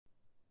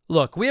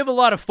Look, we have a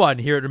lot of fun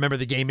here at Remember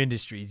the Game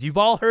Industries. You've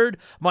all heard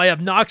my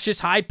obnoxious,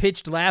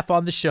 high-pitched laugh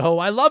on the show.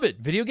 I love it.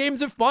 Video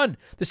games are fun.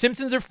 The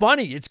Simpsons are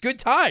funny. It's good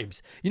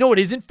times. You know what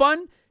isn't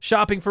fun?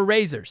 Shopping for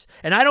razors.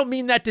 And I don't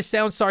mean that to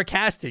sound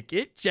sarcastic.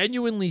 It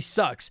genuinely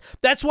sucks.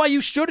 That's why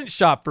you shouldn't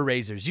shop for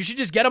razors. You should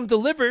just get them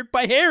delivered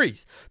by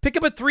Harry's. Pick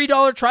up a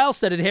 $3 trial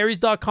set at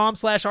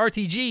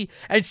harrys.com/RTG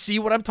and see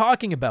what I'm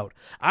talking about.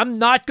 I'm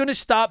not going to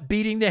stop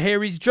beating the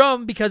Harry's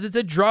drum because it's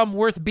a drum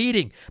worth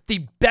beating.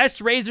 The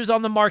best razors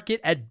on the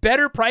market at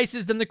better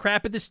prices than the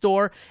crap at the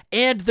store,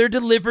 and they're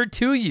delivered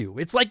to you.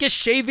 It's like a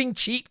shaving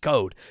cheat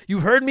code.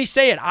 You've heard me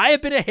say it. I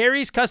have been a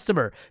Harry's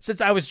customer since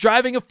I was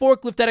driving a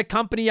forklift at a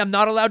company I'm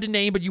not allowed to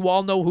name, but you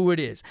all know who it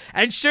is.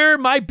 And sure,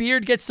 my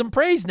beard gets some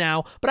praise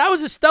now, but I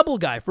was a stubble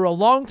guy for a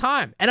long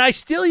time, and I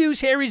still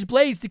use Harry's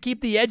blades to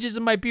keep the edges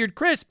of my beard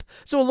crisp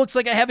so it looks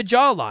like I have a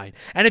jawline.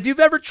 And if you've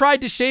ever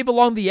tried to shave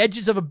along the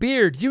edges of a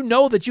beard, you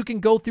know that you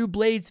can go through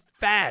blades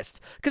fast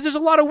because there's a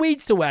lot of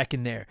weeds to whack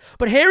in there.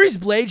 But Harry's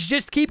blades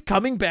just keep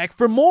coming back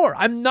for more.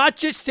 I'm not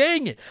just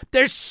saying it.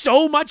 They're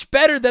so much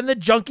better than the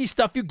junky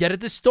stuff you get at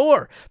the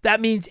store.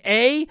 That means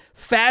A,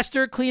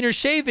 faster, cleaner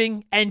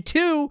shaving, and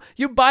 2,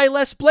 you buy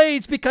less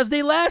blades because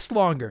they last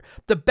longer.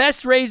 The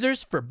best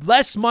razors for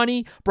less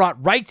money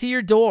brought right to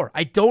your door.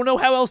 I don't know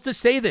how else to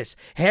say this.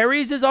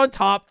 Harry's is on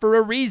top for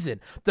a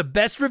reason. The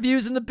best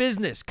reviews in the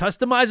business,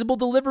 customizable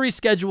delivery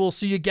schedules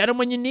so you get them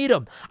when you need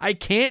them. I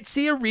can't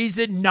see a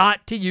reason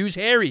not to use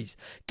Harry's.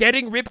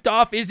 Getting ripped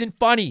off isn't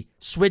funny.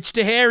 Switch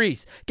to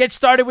Harry's. Get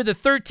started with a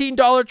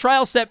 $13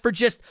 trial set for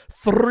just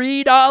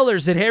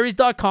 $3 at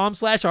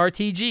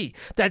harrys.com/RTG.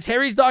 That's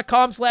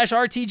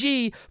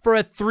harrys.com/RTG for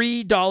a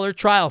 $3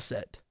 trial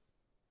set.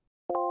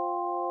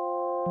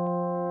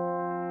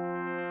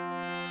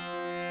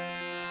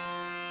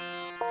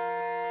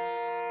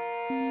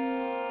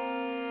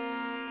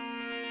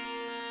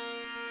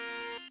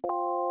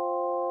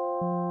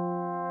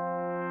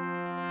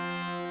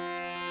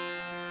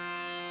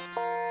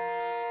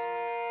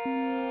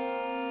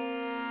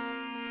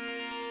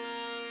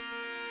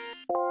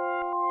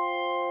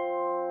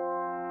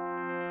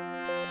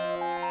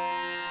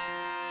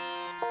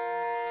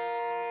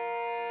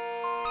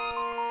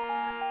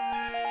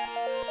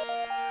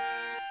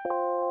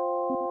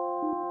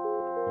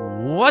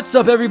 What's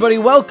up, everybody?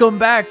 Welcome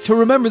back to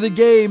Remember the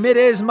Game. It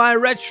is my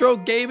retro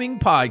gaming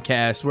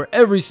podcast where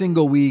every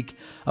single week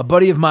a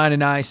buddy of mine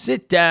and I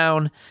sit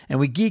down and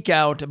we geek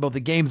out about the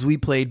games we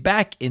played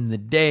back in the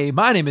day.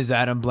 My name is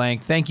Adam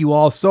Blank. Thank you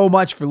all so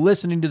much for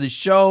listening to the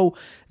show.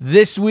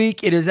 This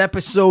week it is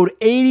episode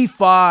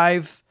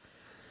 85.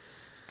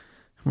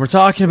 We're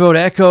talking about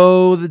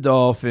Ecco the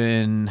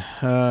Dolphin.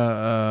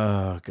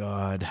 Oh,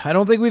 God. I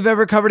don't think we've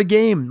ever covered a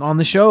game on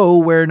the show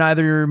where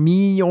neither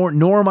me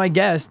nor my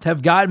guest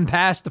have gotten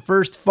past the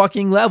first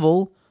fucking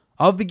level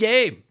of the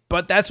game.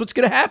 But that's what's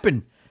going to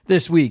happen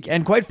this week.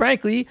 And quite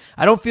frankly,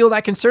 I don't feel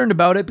that concerned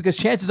about it because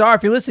chances are,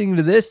 if you're listening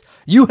to this,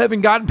 you haven't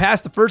gotten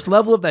past the first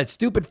level of that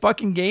stupid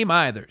fucking game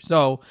either.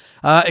 So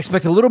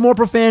expect a little more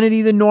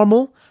profanity than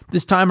normal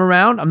this time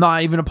around. I'm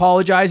not even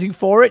apologizing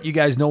for it. You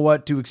guys know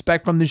what to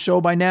expect from this show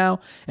by now.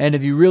 And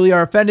if you really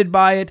are offended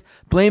by it,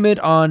 blame it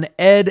on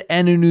Ed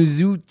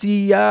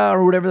Anunuzutia,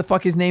 or whatever the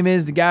fuck his name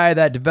is, the guy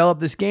that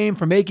developed this game,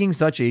 for making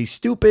such a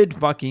stupid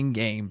fucking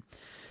game.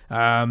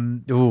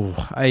 Before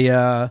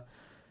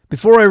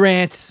I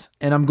rant,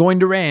 and I'm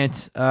going to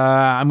rant,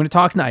 I'm going to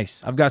talk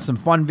nice. I've got some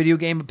fun video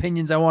game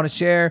opinions I want to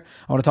share.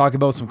 I want to talk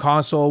about some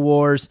console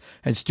wars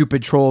and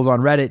stupid trolls on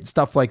Reddit and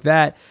stuff like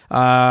that.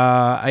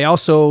 I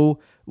also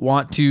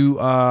want to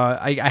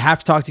I have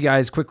to talk to you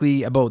guys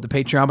quickly about the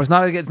Patreon, but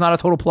it's not a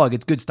total plug.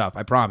 It's good stuff,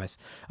 I promise,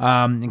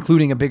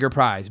 including a bigger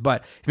prize.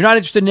 But if you're not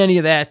interested in any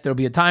of that, there'll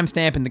be a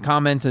timestamp in the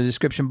comments or the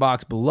description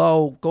box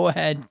below. Go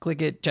ahead,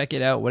 click it, check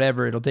it out,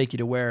 whatever. It'll take you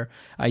to where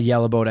I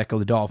yell about Ecco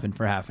the Dolphin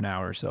for half an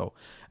hour or so.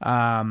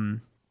 Our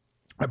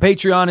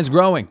Patreon is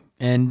growing,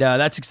 and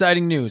that's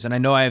exciting news. And I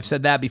know I have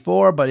said that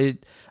before, but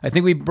I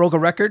think we broke a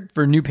record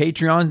for new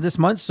Patreons this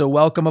month, so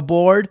welcome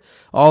aboard,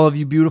 all of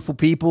you beautiful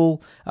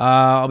people.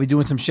 I'll be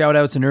doing some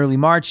shout-outs in early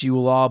March. You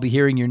will all be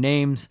hearing your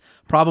names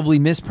probably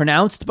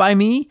mispronounced by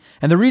me,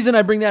 and the reason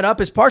I bring that up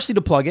is partially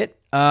to plug it,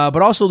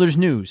 but also there's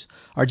news.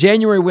 Our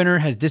January winner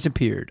has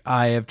disappeared.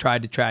 I have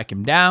tried to track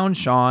him down.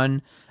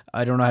 Sean,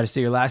 I don't know how to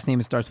say your last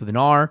name. It starts with an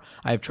R.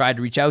 I've tried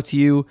to reach out to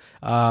you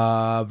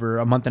for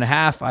a month and a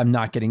half. I'm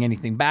not getting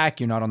anything back.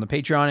 You're not on the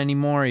Patreon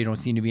anymore. You don't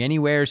seem to be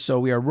anywhere.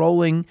 So we are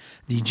rolling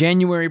the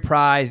January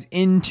prize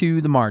into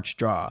the March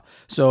draw.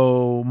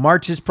 So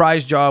March's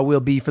prize draw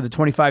will be for the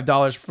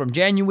 $25 from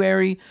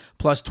January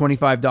plus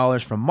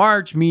 $25 from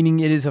March, meaning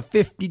it is a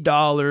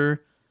 $50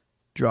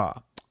 draw.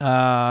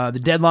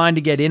 The deadline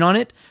to get in on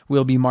it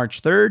will be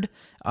March 3rd.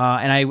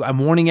 And I'm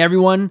warning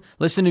everyone,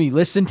 listen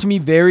to me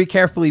very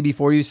carefully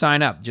before you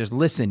sign up. Just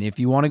listen. If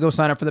you want to go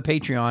sign up for the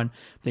Patreon,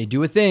 they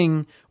do a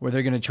thing where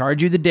they're going to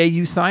charge you the day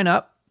you sign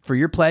up for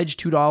your pledge,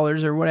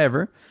 $2 or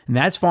whatever. And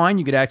that's fine.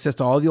 You get access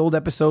to all the old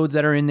episodes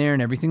that are in there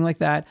and everything like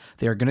that.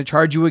 They're going to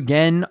charge you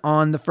again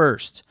on the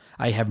 1st.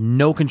 I have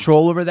no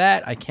control over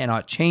that. I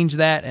cannot change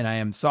that, and I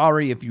am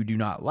sorry if you do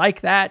not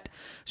like that.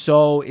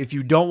 So if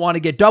you don't want to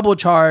get double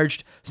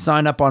charged,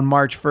 sign up on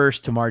March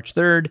 1st to March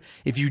 3rd.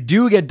 If you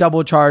do get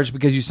double charged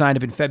because you signed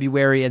up in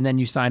February and then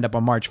you signed up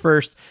on March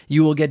 1st,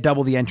 you will get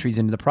double the entries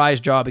into the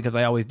prize draw, because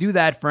I always do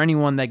that for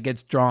anyone that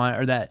gets drawn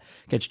or that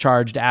gets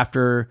charged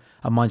after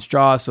a month's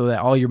draw, so that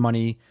all your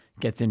money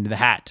gets into the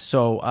hat.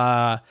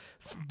 So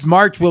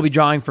March we'll be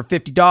drawing for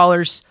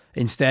 $50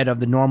 instead of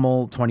the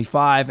normal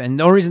 $25. And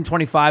the only reason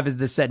 $25 is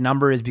the set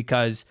number is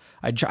because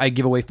I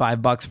give away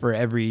 $5 for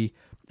every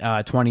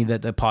 20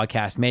 that the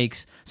podcast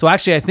makes. So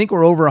actually, I think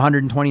we're over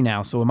 120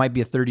 now, so it might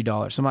be a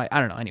 $30. So I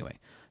don't know. Anyway,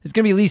 it's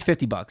going to be at least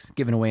 $50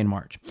 given away in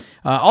March.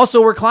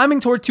 Also, we're climbing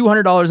toward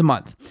 $200 a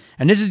month.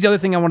 And this is the other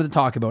thing I wanted to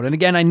talk about. And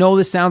again, I know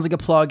this sounds like a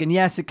plug, and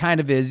yes, it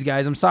kind of is,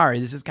 guys. I'm sorry.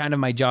 This is kind of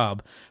my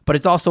job, but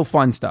it's also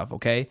fun stuff,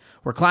 okay?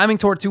 We're climbing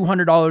toward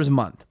 $200 a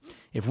month.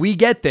 If we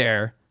get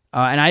there,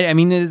 and I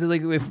mean, it is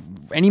like if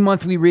any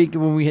month when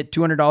we hit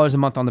 $200 a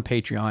month on the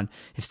Patreon,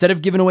 instead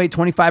of giving away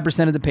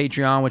 25% of the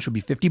Patreon, which will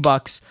be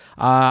 $50,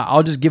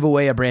 I'll just give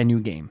away a brand new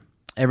game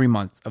every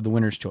month of the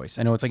winner's choice.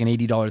 I know it's like an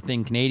 $80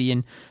 thing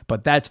Canadian,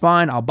 but that's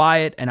fine. I'll buy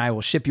it and I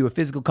will ship you a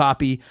physical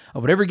copy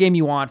of whatever game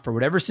you want for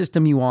whatever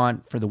system you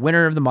want for the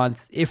winner of the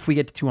month if we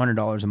get to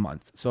 $200 a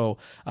month. So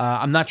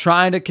I'm not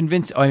trying to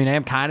convince, I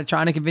am kind of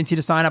trying to convince you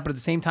to sign up, but at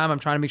the same time, I'm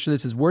trying to make sure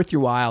this is worth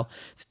your while.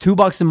 It's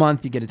 $2 a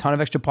month. You get a ton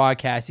of extra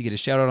podcasts. You get a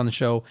shout out on the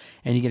show,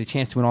 and you get a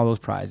chance to win all those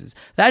prizes.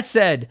 That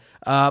said,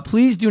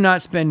 please do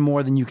not spend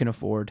more than you can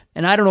afford.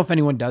 And I don't know if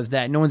anyone does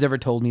that. No one's ever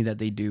told me that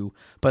they do.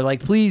 But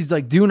please,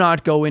 do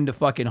not go into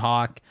fucking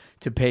Hawk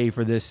to pay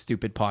for this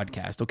stupid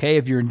podcast, okay?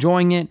 If you're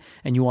enjoying it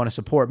and you want to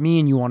support me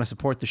and you want to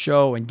support the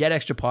show and get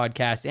extra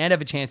podcasts and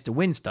have a chance to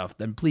win stuff,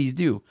 then please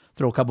do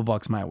throw a couple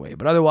bucks my way.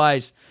 But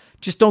otherwise,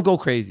 just don't go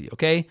crazy,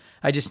 okay?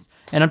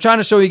 And I'm trying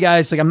to show you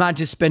guys, I'm not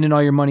just spending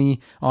all your money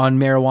on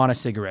marijuana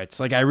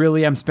cigarettes. I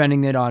really am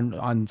spending it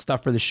on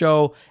stuff for the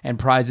show and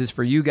prizes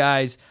for you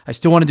guys. I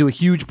still want to do a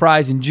huge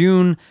prize in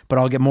June, but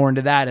I'll get more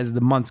into that as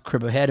the months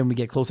crib ahead and we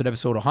get closer to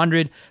episode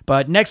 100.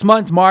 But next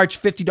month, March,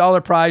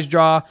 $50 prize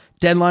draw.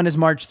 Deadline is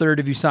March 3rd.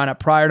 If you sign up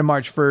prior to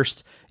March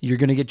 1st, you're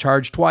going to get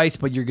charged twice,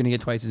 but you're going to get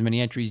twice as many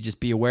entries.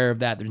 Just be aware of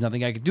that. There's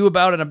nothing I can do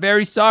about it. I'm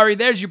very sorry.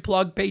 There's your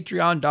plug,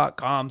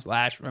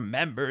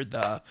 patreon.com/remember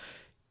the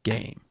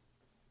game.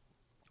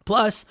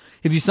 Plus,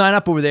 if you sign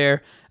up over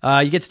there,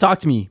 you get to talk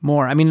to me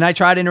more. I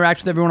try to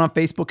interact with everyone on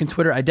Facebook and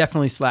Twitter. I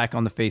definitely slack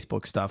on the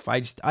Facebook stuff.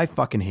 I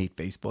fucking hate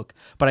Facebook.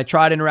 But I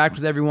try to interact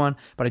with everyone.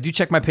 But I do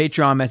check my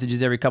Patreon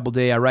messages every couple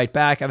days. I write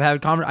back. I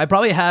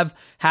probably have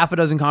half a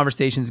dozen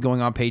conversations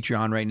going on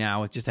Patreon right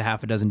now with just a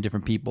half a dozen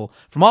different people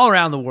from all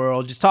around the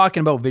world, just talking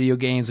about video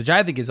games, which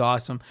I think is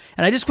awesome.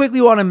 And I just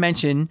quickly want to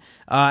mention,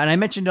 and I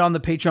mentioned it on the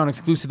Patreon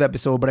exclusive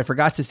episode, but I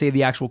forgot to say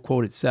the actual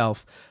quote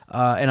itself.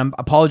 And I'm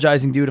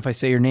apologizing, dude, if I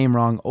say your name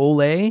wrong.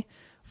 Ole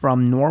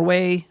from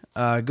Norway,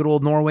 good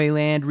old Norway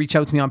land, reached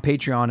out to me on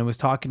Patreon and was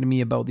talking to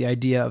me about the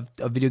idea of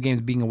video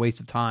games being a waste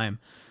of time,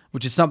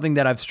 which is something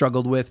that I've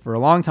struggled with for a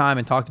long time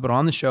and talked about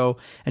on the show.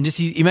 And just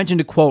he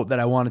mentioned a quote that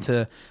I wanted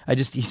to.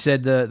 He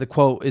said the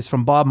quote is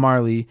from Bob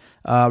Marley.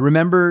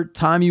 Remember,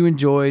 time you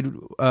enjoyed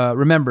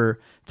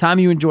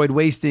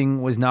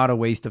wasting was not a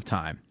waste of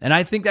time. And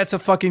I think that's a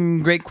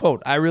fucking great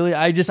quote. I really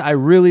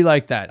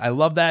like that. I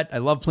love that. I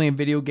love playing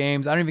video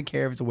games. I don't even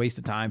care if it's a waste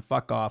of time.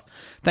 Fuck off.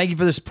 Thank you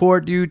for the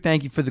support, dude.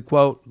 Thank you for the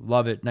quote.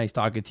 Love it. Nice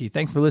talking to you.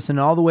 Thanks for listening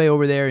all the way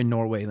over there in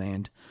Norway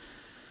land.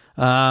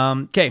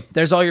 Okay,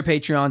 there's all your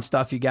Patreon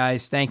stuff, you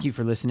guys. Thank you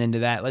for listening to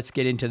that. Let's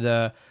get into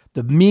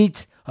the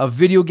meat of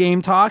video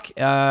game talk.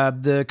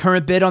 The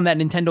current bid on that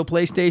Nintendo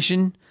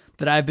PlayStation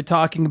that I've been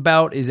talking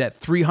about is at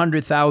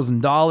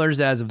 $300,000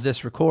 as of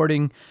this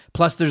recording.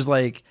 Plus, there's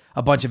a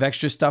bunch of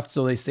extra stuff,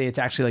 so they say it's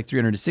actually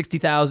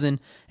 $360,000.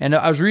 And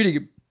I was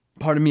reading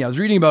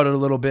about it a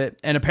little bit,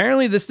 and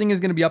apparently this thing is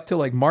going to be up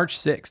till March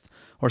 6th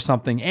or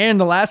something. And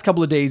the last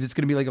couple of days, it's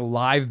going to be a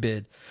live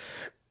bid.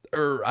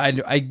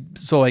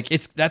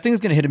 That thing's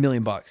gonna hit $1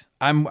 million.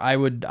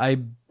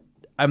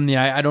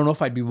 I don't know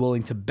if I'd be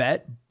willing to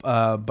bet,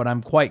 but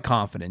I'm quite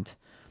confident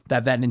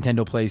that Nintendo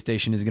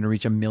PlayStation is gonna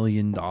reach $1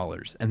 million,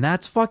 and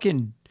that's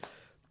fucking.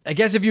 I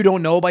guess if you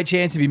don't know by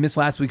chance, if you missed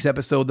last week's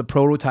episode, the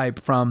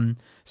prototype from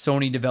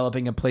Sony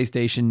developing a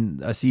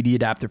PlayStation CD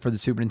adapter for the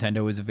Super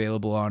Nintendo is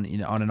available on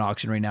an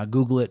auction right now.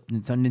 Google it.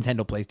 It's on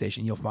Nintendo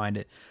PlayStation. You'll find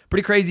it.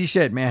 Pretty crazy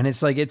shit, man.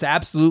 It's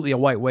absolutely a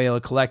white whale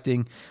of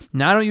collecting.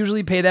 Now, I don't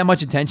usually pay that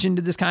much attention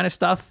to this kind of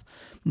stuff.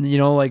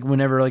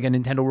 Whenever a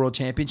Nintendo World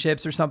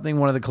Championships or something,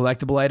 one of the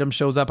collectible items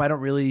shows up, I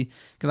don't really,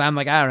 because I'm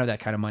I don't have that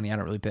kind of money. I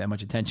don't really pay that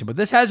much attention. But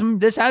this has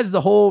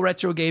the whole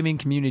retro gaming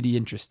community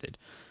interested.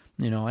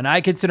 And I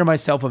consider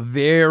myself a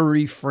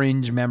very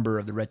fringe member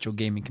of the retro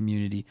gaming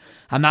community.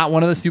 I'm not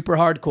one of the super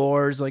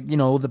hardcores,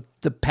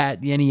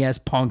 the NES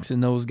punks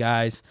and those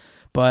guys.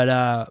 But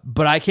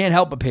I can't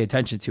help but pay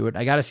attention to it.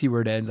 I got to see where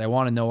it ends. I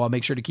want to know. I'll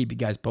make sure to keep you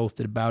guys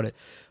posted about it.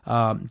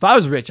 If I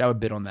was rich, I would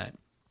bid on that.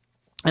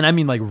 And I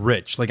mean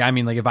rich.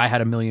 If I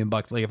had $1 million,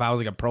 if I was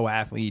a pro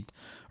athlete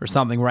or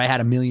something where I had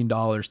 $1 million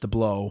to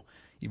blow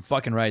You're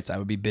fucking right. I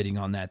would be bidding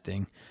on that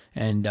thing.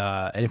 And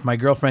if my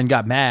girlfriend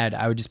got mad,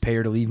 I would just pay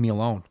her to leave me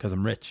alone because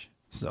I'm rich.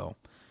 So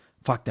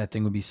fuck, that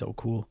thing would be so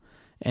cool.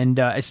 And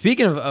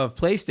speaking of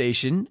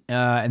PlayStation,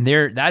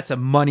 that's a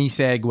money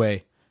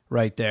segue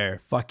right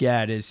there. Fuck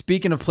yeah, it is.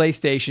 Speaking of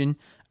PlayStation,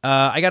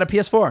 I got a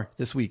PS4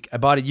 this week. I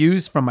bought it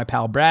used from my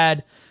pal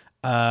Brad.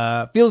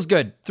 Feels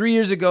good. 3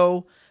 years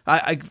ago,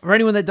 for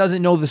anyone that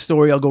doesn't know the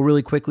story, I'll go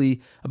really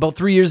quickly. About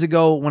 3 years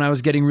ago, when I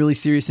was getting really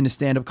serious into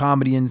stand-up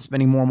comedy and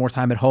spending more and more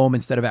time at home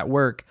instead of at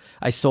work,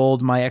 I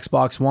sold my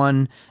Xbox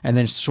One, and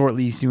then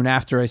soon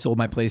after, I sold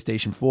my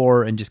PlayStation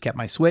 4 and just kept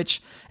my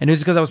Switch. And it was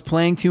because I was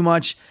playing too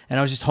much, and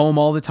I was just home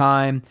all the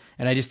time,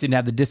 and I just didn't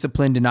have the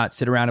discipline to not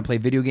sit around and play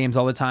video games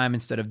all the time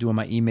instead of doing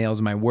my emails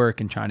and my work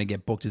and trying to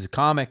get booked as a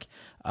comic.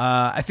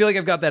 I feel like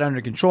I've got that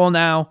under control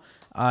now.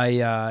 I've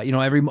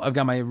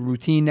got my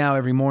routine now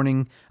every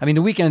morning. I mean,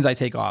 the weekends I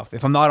take off.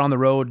 If I'm not on the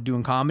road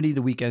doing comedy,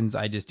 the weekends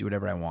I just do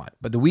whatever I want.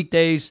 But the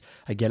weekdays,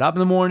 I get up in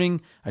the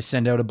morning, I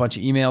send out a bunch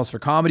of emails for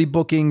comedy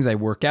bookings, I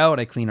work out,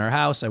 I clean our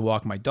house, I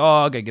walk my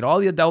dog, I get all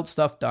the adult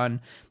stuff done,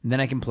 and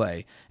then I can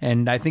play.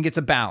 And I think it's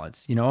a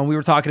balance, and we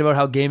were talking about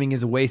how gaming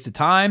is a waste of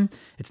time.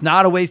 It's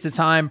not a waste of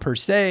time per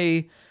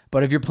se,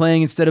 but if you're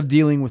playing instead of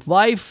dealing with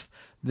life,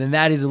 then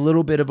that is a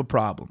little bit of a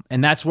problem.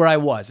 And that's where I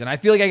was. And I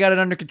feel like I got it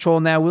under control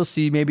now. We'll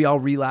see. Maybe I'll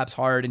relapse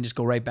hard and just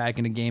go right back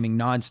into gaming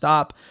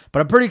nonstop.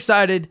 But I'm pretty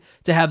excited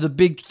to have the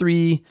big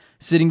three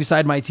sitting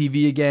beside my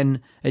TV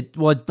again. It's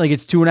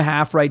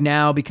 2.5 right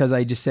now because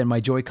I just sent my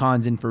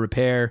Joy-Cons in for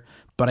repair.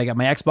 But I got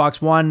my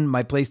Xbox One,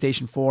 my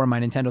PlayStation 4, my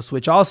Nintendo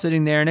Switch all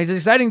sitting there. And it's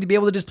exciting to be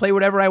able to just play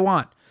whatever I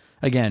want.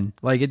 Again,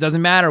 it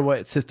doesn't matter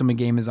what system a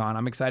game is on.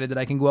 I'm excited that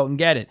I can go out and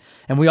get it.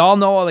 And we all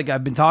know,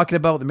 I've been talking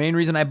about, the main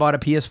reason I bought a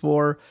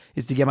PS4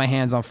 is to get my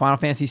hands on Final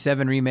Fantasy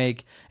VII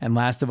Remake and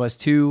Last of Us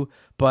 2.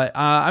 But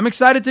I'm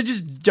excited to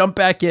just jump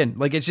back in.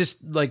 It's just,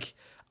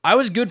 I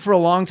was good for a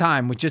long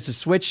time with just a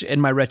Switch and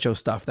my retro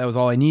stuff. That was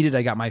all I needed.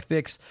 I got my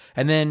fix.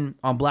 And then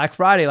on Black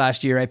Friday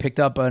last year, I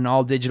picked up an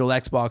all-digital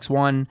Xbox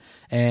One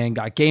and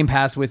got Game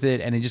Pass with it,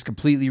 and it just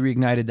completely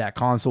reignited that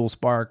console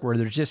spark where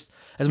there's just,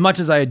 as much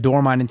as I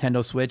adore my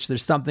Nintendo Switch,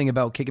 there's something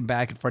about kicking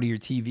back in front of your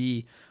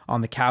TV on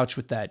the couch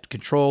with that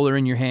controller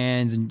in your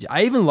hands. And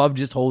I even love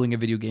just holding a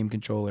video game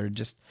controller.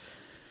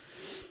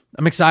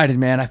 I'm excited,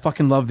 man. I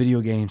fucking love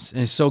video games.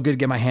 And it's so good to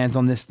get my hands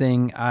on this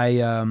thing.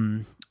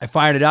 I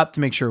fired it up to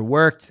make sure it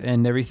worked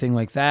and everything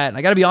like that. And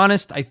I got to be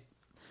honest,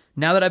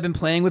 now that I've been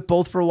playing with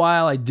both for a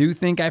while, I do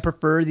think I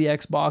prefer the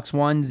Xbox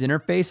One's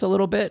interface a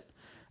little bit.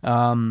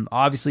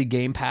 Obviously,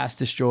 Game Pass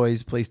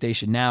destroys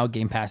PlayStation Now.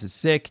 Game Pass is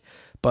sick.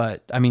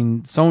 But,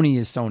 Sony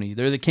is Sony.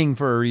 They're the king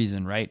for a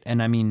reason, right?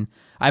 And,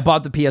 I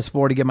bought the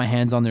PS4 to get my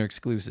hands on their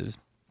exclusives.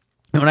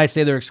 And when I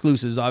say they're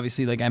exclusives,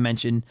 obviously, like I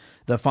mentioned,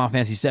 the Final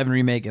Fantasy VII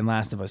Remake and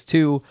Last of Us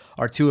 2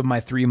 are two of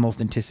my three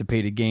most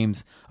anticipated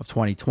games of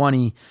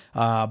 2020.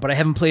 But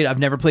I've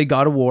never played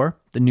God of War,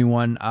 the new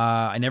one.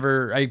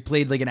 I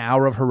played an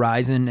hour of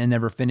Horizon and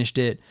never finished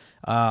it.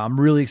 I'm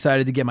really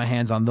excited to get my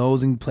hands on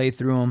those and play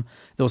through them.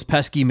 Those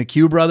pesky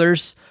McHugh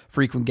brothers,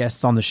 frequent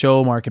guests on the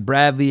show, Mark and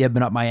Bradley, have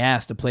been up my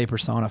ass to play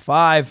Persona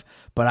 5,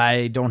 but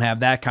I don't have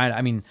that kind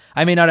of,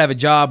 I may not have a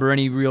job or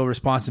any real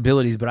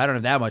responsibilities, but I don't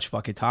have that much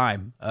fucking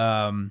time.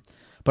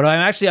 But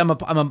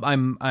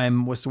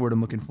I'm what's the word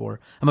I'm looking for?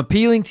 I'm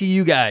appealing to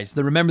you guys,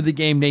 the Remember the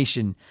Game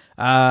Nation.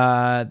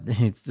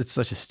 It's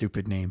such a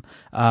stupid name.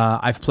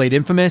 I've played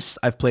Infamous.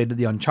 I've played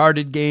the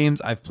Uncharted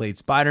games. I've played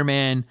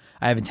Spider-Man.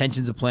 I have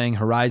intentions of playing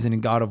Horizon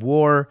and God of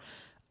War.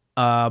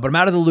 But I'm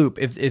out of the loop.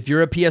 If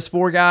you're a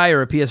PS4 guy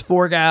or a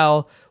PS4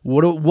 gal,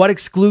 what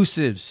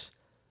exclusives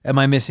am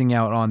I missing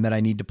out on that I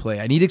need to play?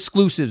 I need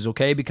exclusives,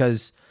 okay?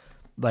 Because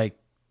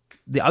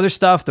the other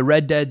stuff, the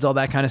Red Deads, all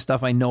that kind of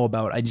stuff I know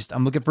about.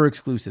 I'm looking for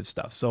exclusive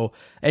stuff. So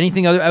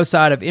anything other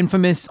outside of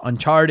Infamous,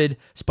 Uncharted,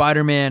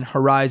 Spider-Man,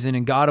 Horizon,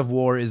 and God of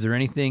War, is there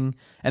anything?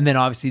 And then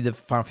obviously the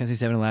Final Fantasy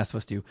VII and Last of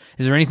Us 2.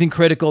 Is there anything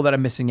critical that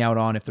I'm missing out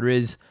on? If there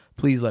is,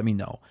 please let me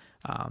know.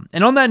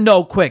 And on that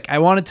note, quick, I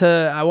wanted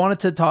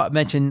to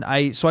mention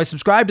I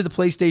subscribed to the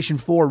PlayStation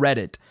 4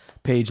 Reddit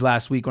page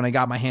last week when I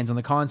got my hands on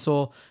the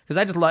console, because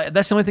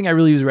that's the only thing I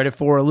really use Reddit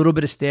for. A little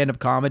bit of stand-up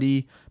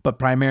comedy, but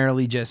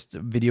primarily just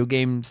video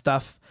game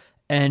stuff.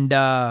 And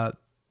I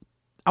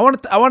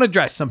want to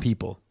address some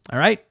people. All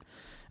right,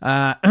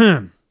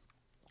 I'm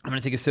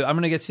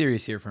gonna get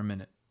serious here for a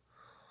minute.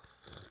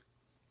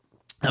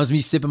 That was me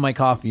sipping my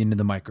coffee into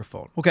the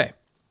microphone. Okay.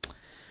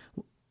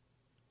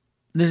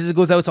 This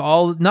goes out to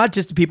all, not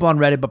just the people on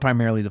Reddit, but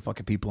primarily the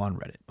fucking people on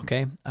Reddit,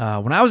 okay?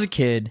 When I was a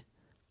kid,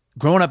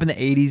 growing up in the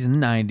 80s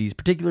and the 90s,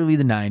 particularly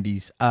the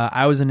 90s,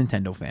 I was a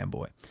Nintendo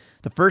fanboy.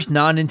 The first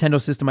non-Nintendo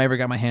system I ever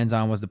got my hands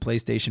on was the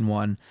PlayStation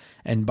 1,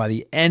 and by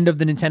the end of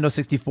the Nintendo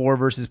 64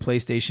 versus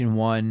PlayStation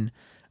 1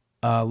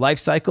 life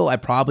cycle, I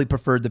probably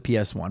preferred the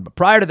PS1. But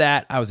prior to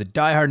that, I was a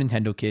diehard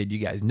Nintendo kid. You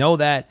guys know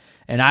that.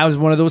 And I was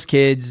one of those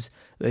kids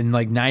in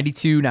like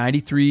 92,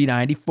 93,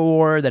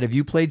 94 that if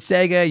you played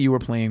Sega, you were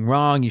playing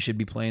wrong. You should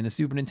be playing the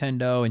Super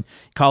Nintendo, and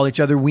call each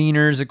other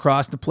wieners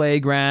across the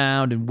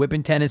playground and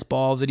whipping tennis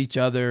balls at each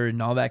other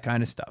and all that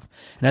kind of stuff.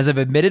 And as I've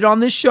admitted on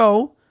this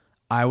show,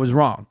 I was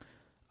wrong.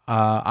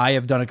 I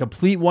have done a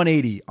complete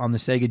 180 on the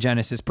Sega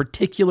Genesis,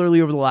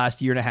 particularly over the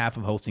last year and a half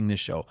of hosting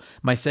this show.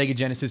 My Sega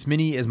Genesis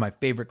Mini is my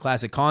favorite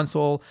classic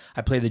console.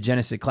 I play the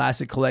Genesis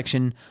Classic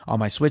Collection on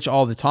my Switch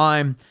all the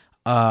time.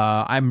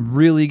 I'm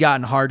really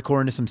gotten hardcore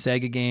into some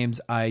Sega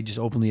games. I just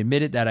openly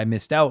admit it that I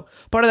missed out.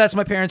 Part of that's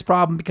my parents'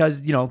 problem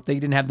because, you know, they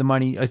didn't have the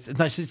money. I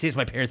should say it's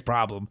my parents'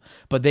 problem,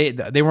 but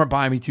they weren't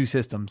buying me two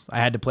systems. I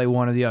had to play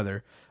one or the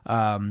other.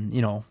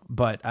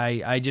 But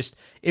I just,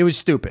 it was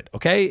stupid.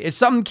 Okay. It's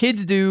something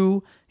kids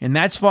do, and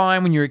that's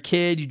fine. When you're a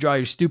kid, you draw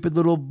your stupid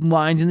little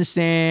lines in the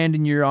sand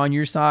and you're on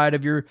your side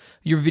of your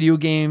video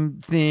game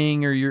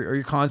thing or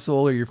your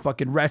console or your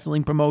fucking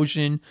wrestling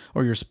promotion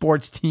or your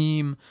sports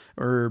team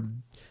or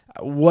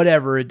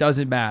whatever. It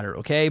doesn't matter.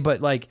 Okay.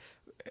 But like,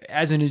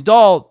 as an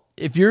adult,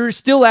 if you're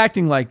still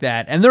acting like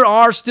that, and there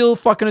are still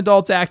fucking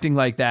adults acting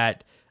like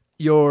that,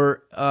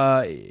 you're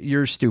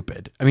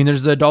stupid. I mean,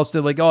 there's the adults that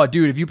are like, oh,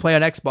 dude, if you play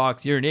on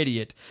Xbox, you're an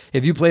idiot.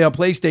 If you play on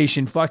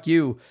PlayStation, fuck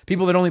you.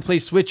 People that only play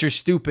Switch are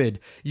stupid.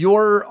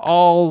 You're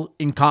all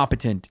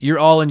incompetent. You're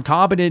all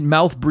incompetent,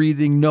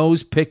 mouth-breathing,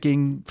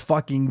 nose-picking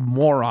fucking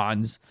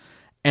morons.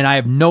 And I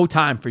have no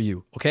time for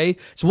you, okay?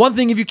 It's one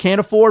thing if you can't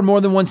afford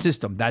more than one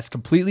system. That's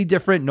completely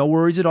different. No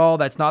worries at all.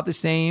 That's not the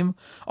same.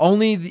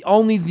 Only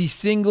the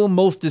single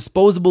most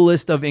disposable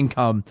list of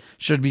income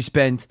should be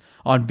spent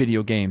on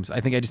video games. I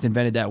think I just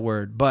invented that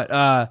word. But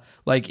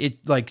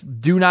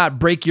do not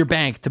break your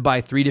bank to buy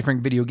 3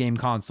 different video game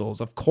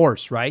consoles, of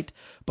course, right?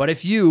 But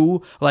if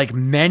you, like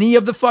many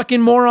of the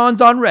fucking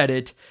morons on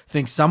Reddit,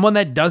 think someone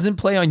that doesn't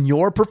play on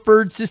your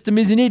preferred system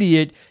is an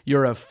idiot,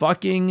 you're a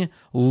fucking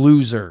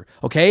loser,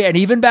 okay? And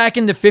even back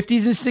in the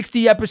 50s and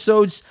 60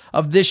 episodes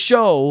of this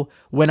show,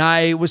 when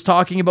I was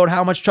talking about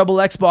how much trouble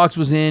Xbox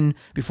was in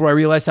before I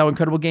realized how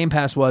incredible Game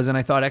Pass was and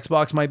I thought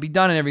Xbox might be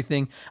done and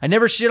everything, I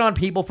never shit on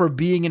people for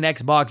being an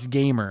Xbox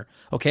gamer,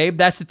 okay?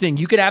 That's the thing.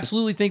 You could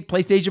absolutely think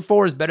PlayStation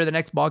 4 is better than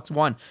Xbox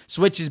One.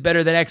 Switch is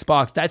better than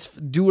Xbox.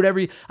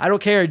 I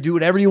don't care. Do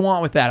whatever you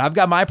want with that. I've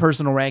got my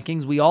personal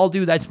rankings. We all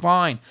do. That's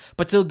fine.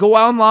 But to go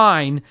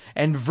online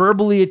and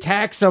verbally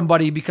attack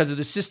somebody because of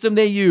the system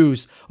they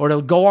use, or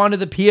to go onto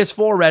the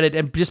PS4 Reddit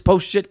and just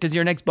post shit because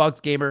you're an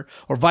Xbox gamer,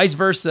 or vice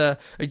versa,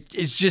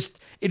 it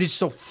is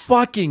so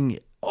fucking,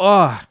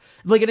 and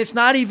it's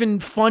not even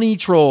funny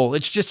troll.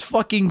 It's just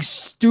fucking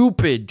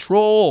stupid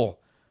troll,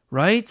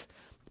 right?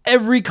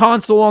 Every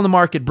console on the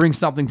market brings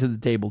something to the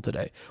table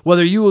today.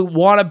 Whether you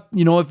want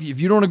to,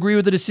 if you don't agree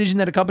with the decision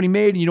that a company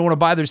made and you don't want to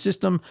buy their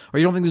system, or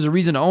you don't think there's a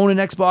reason to own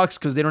an Xbox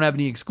because they don't have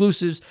any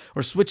exclusives,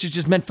 or Switch is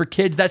just meant for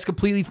kids, that's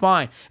completely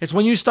fine. It's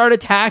when you start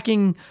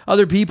attacking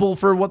other people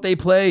for what they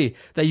play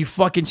that you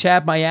fucking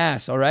chap my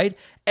ass, all right?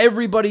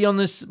 Everybody on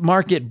this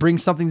market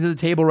brings something to the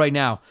table right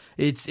now.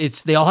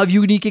 They all have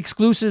unique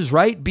exclusives,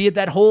 right? Be it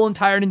that whole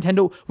entire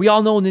Nintendo. We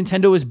all know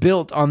Nintendo is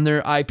built on their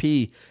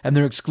IP and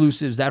their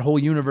exclusives, that whole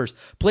universe.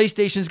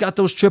 PlayStation's got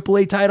those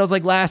AAA titles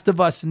like Last of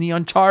Us and the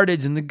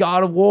Uncharted's and the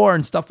God of War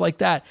and stuff like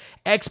that.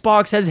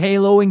 Xbox has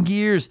Halo and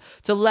Gears.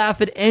 To laugh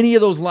at any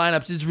of those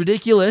lineups is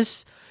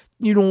ridiculous.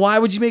 Why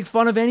would you make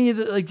fun of any of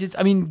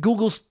the,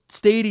 Google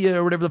Stadia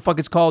or whatever the fuck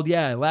it's called.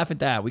 Yeah, laugh at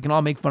that. We can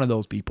all make fun of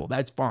those people.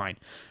 That's fine.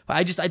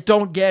 I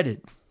don't get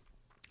it.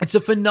 It's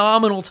a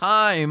phenomenal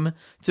time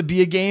to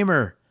be a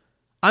gamer.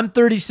 I'm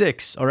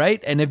 36, all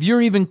right? And if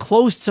you're even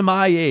close to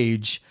my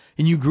age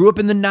and you grew up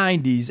in the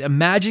 90s,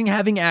 imagine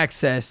having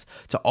access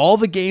to all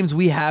the games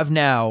we have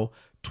now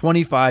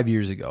 25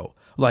 years ago.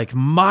 Like,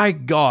 my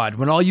God,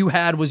 when all you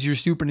had was your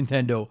Super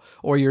Nintendo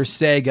or your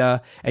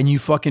Sega, and you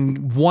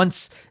fucking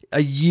once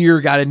a year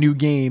got a new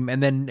game,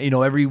 and then,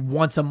 every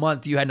once a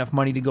month you had enough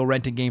money to go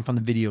rent a game from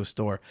the video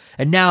store.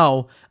 And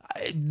now,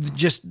 you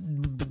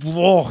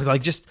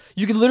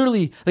could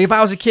literally, like, if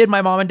I was a kid,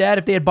 my mom and dad,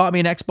 if they had bought me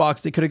an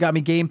Xbox, they could have got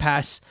me Game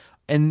Pass,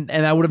 and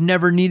I would have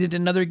never needed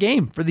another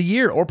game for the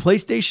year, or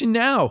PlayStation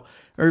Now,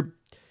 or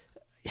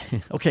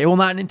okay, well,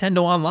 not Nintendo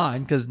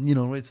Online because,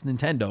 it's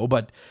Nintendo,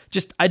 but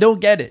just, I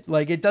don't get it.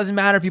 Like, it doesn't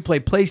matter if you play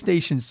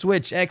PlayStation,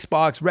 Switch,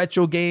 Xbox,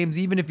 retro games,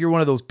 even if you're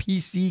one of those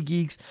PC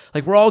geeks.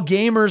 Like, we're all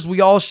gamers. We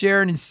all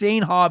share an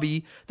insane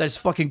hobby that's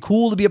fucking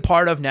cool to be a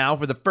part of now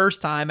for the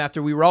first time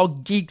after we were all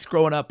geeks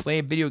growing up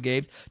playing video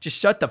games. Just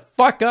shut the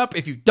fuck up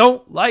if you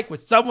don't like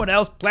what someone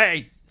else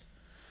plays.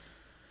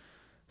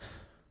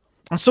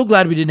 I'm so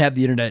glad we didn't have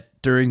the internet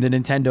during the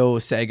Nintendo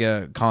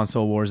Sega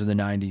console wars in the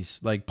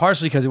 90s. Like,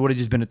 partially because it would have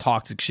just been a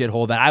toxic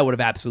shithole that I would have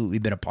absolutely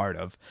been a part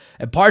of.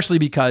 And partially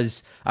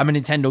because I'm a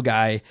Nintendo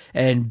guy,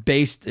 and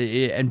based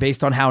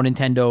on how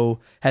Nintendo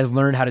has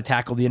learned how to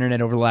tackle the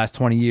internet over the last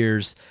 20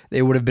 years,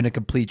 they would have been a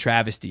complete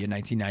travesty in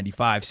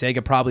 1995.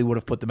 Sega probably would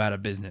have put them out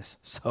of business.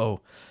 So,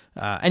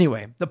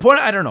 anyway, the point,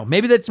 I don't know,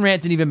 maybe that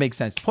rant didn't even make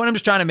sense. The point I'm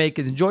just trying to make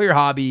is enjoy your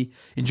hobby,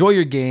 enjoy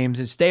your games,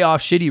 and stay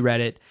off shitty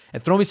Reddit,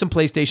 and throw me some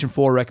PlayStation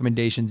 4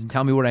 recommendations and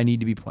tell me what I need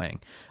to be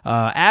playing.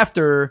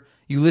 After,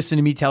 you listen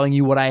to me telling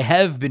you what I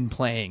have been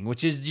playing,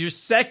 which is your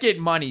second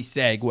money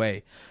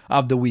segue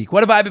of the week.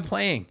 What have I been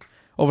playing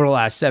over the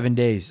last 7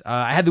 days?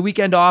 I had the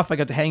weekend off. I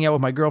got to hang out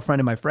with my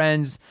girlfriend and my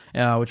friends,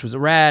 which was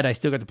rad. I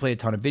still got to play a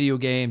ton of video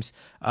games.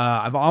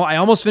 I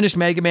almost finished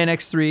Mega Man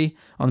X3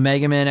 on the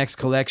Mega Man X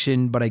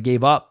collection, but I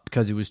gave up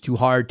because it was too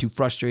hard, too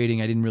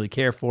frustrating. I didn't really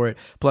care for it.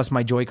 Plus,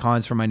 my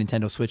Joy-Cons for my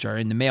Nintendo Switch are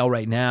in the mail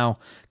right now,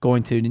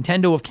 going to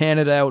Nintendo of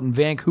Canada out in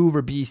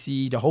Vancouver,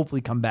 BC, to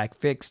hopefully come back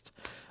fixed.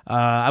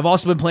 I've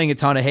also been playing a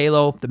ton of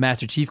Halo, the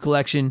Master Chief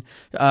Collection.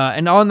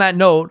 And on that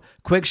note,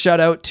 quick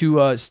shout out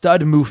to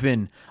Stud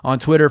Moofin on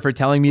Twitter for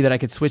telling me that I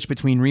could switch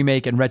between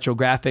remake and retro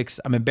graphics.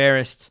 I'm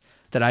embarrassed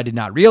that I did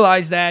not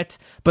realize that.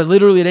 But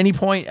literally at any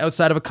point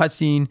outside of a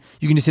cutscene,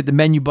 you can just hit the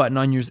menu button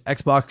on your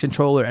Xbox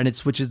controller and it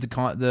switches the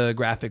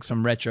graphics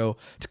from retro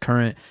to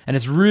current. And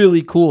it's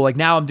really cool. Like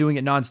now I'm doing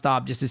it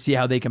nonstop just to see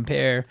how they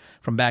compare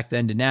from back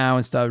then to now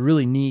and stuff.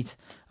 Really neat.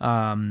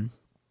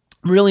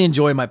 Really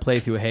enjoy my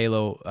playthrough of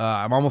Halo.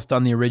 I'm almost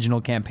done the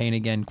original campaign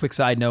again. Quick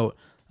side note,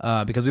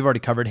 because we've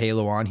already covered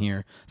Halo on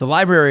here. The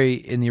library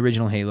in the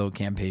original Halo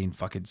campaign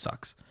fucking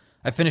sucks.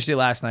 I finished it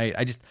last night.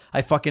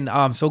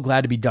 I'm so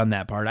glad to be done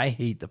that part. I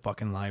hate the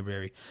fucking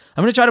library.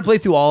 I'm going to try to play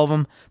through all of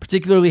them,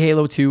 particularly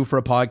Halo 2 for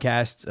a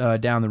podcast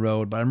down the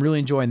road, but I'm really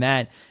enjoying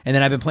that. And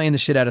then I've been playing the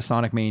shit out of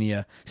Sonic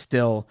Mania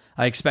still.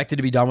 I expected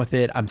to be done with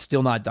it. I'm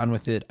still not done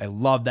with it. I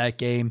love that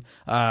game.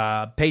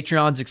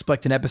 Patreons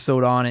expect an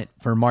episode on it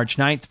for March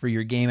 9th for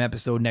your game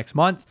episode next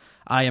month.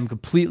 I am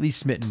completely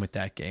smitten with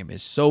that game.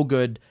 It's so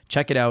good.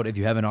 Check it out if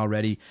you haven't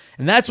already.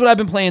 And that's what I've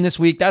been playing this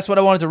week. That's what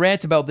I wanted to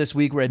rant about this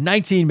week. We're at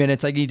 19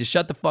 minutes. I need to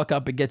shut the fuck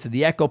up and get to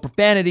the Ecco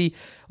profanity.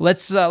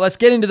 Let's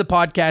get into the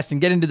podcast and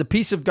get into the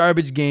piece of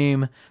garbage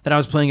game that I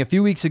was playing a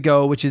few weeks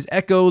ago, which is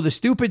Ecco the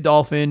Stupid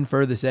Dolphin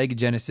for the Sega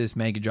Genesis,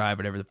 Mega Drive,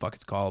 whatever the fuck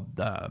it's called.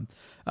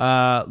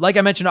 Like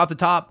I mentioned off the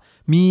top,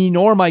 me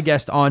nor my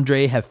guest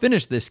Andre have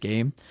finished this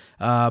game,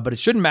 but it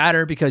shouldn't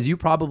matter because you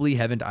probably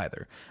haven't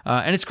either.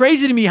 And it's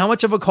crazy to me how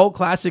much of a cult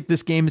classic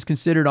this game is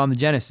considered on the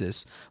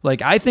Genesis.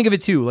 Like, I think of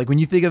it too. Like, when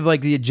you think of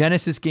like the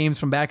Genesis games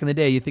from back in the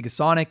day, you think of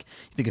Sonic,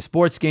 you think of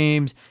sports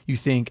games, you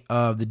think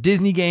of the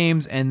Disney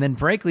games, and then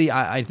frankly,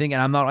 I think,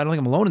 and I don't think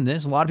I'm alone in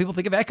this, a lot of people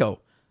think of Ecco,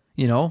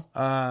 you know?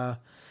 And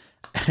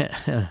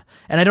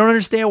I don't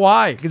understand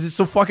why, because it's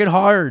so fucking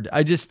hard.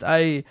 I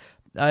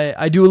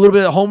do a little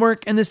bit of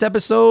homework in this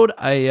episode.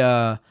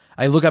 I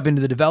look up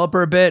into the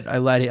developer a bit. I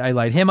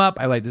light him up.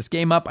 I light this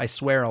game up. I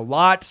swear a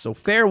lot. So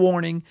fair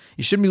warning.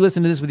 You shouldn't be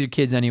listening to this with your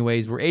kids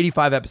anyways. We're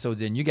 85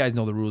 episodes in. You guys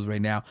know the rules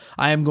right now.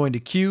 I am going to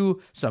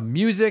cue some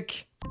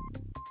music.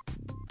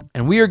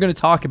 And we are going to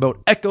talk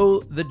about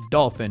Ecco the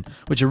Dolphin,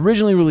 which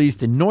originally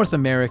released in North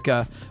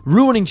America,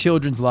 ruining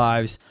children's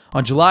lives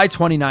on July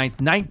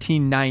 29th,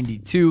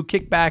 1992.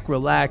 Kick back,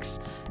 relax,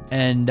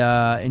 and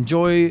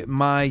enjoy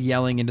my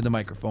yelling into the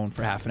microphone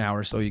for half an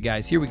hour. So you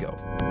guys, here we go.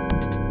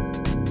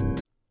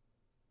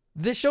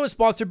 This show is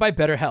sponsored by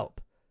BetterHelp.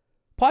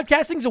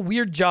 Podcasting's a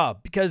weird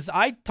job because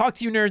I talk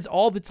to you nerds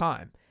all the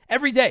time.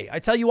 Every day, I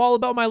tell you all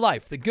about my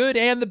life, the good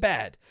and the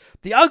bad.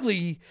 The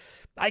ugly,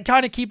 I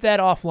kind of keep that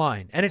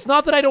offline. And it's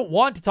not that I don't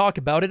want to talk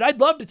about it.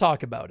 I'd love to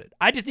talk about it.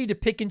 I just need to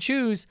pick and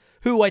choose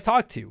who I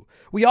talk to.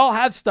 We all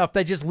have stuff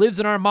that just lives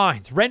in our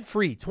minds,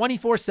 rent-free,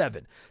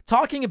 24/7.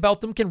 Talking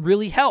about them can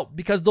really help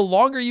because the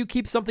longer you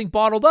keep something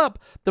bottled up,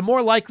 the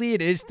more likely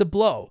it is to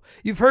blow.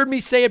 You've heard me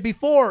say it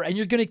before, and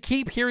you're going to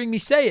keep hearing me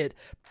say it.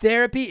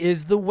 Therapy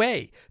is the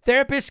way.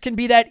 Therapists can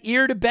be that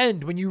ear to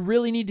bend when you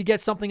really need to get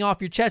something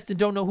off your chest and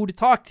don't know who to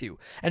talk to.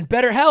 And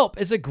BetterHelp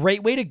is a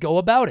great way to go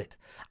about it.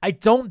 I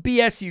don't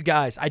BS you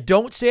guys. I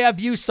don't say I've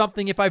used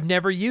something if I've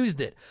never used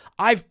it.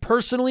 I've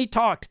personally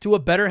talked to a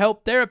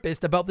BetterHelp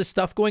therapist about the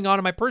stuff going on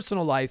in my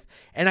personal life,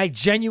 and I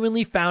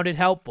genuinely found it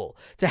helpful.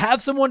 To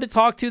have someone to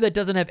talk to that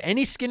doesn't have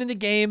any skin in the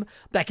game,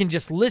 that can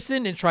just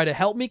listen and try to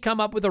help me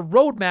come up with a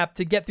roadmap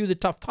to get through the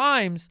tough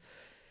times,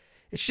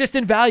 it's just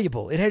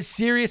invaluable. It has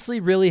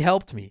seriously really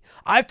helped me.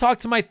 I've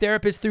talked to my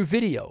therapist through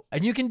video,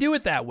 and you can do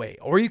it that way,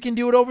 or you can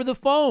do it over the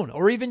phone,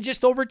 or even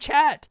just over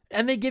chat.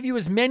 And they give you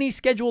as many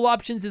schedule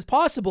options as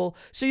possible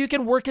so you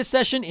can work a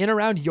session in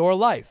around your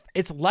life.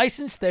 It's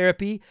licensed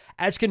therapy,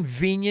 as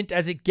convenient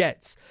as it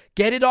gets.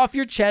 Get it off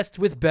your chest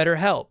with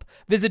BetterHelp.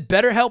 Visit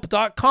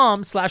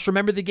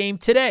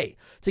betterhelp.com/rememberthegame today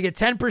to get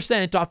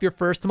 10% off your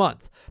first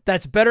month.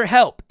 That's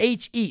BetterHelp,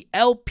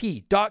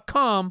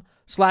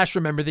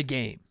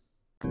 HELP.com/rememberthegame.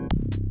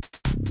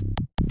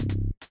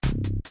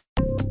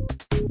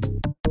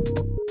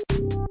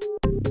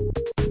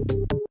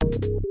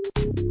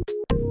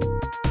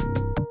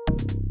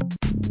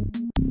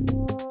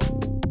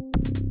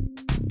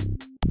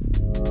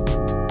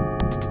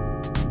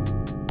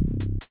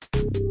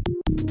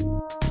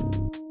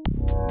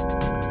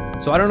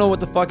 So I don't know what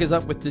the fuck is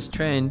up with this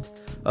trend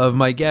of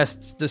my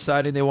guests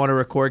deciding they want to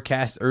record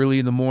cast early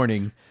in the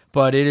morning,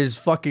 but it is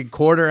fucking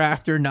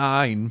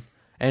 9:15.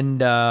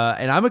 And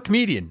I'm a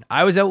comedian.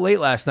 I was out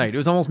late last night. It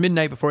was almost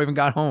midnight before I even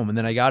got home. And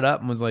then I got up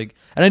and was like,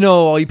 and I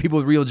know all you people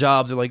with real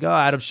jobs are like, oh,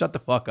 Adam, shut the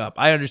fuck up.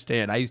 I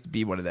understand. I used to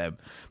be one of them.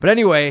 But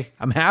anyway,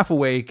 I'm half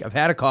awake. I've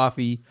had a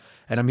coffee.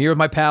 and I'm here with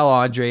my pal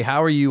Andre.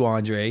 How are you,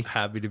 Andre?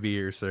 Happy to be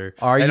here, sir.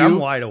 And I'm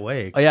wide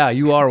awake. Oh, yeah,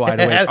 you are wide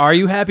awake. Are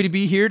you happy to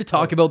be here to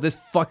talk about this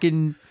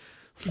fucking?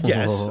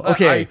 Yes.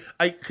 Okay.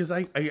 Because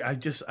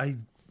I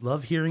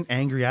love hearing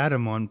Angry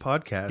Adam on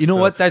podcasts. You know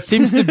what? That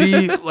seems to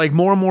be like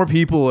more and more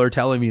people are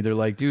telling me. They're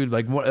like, dude,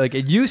 like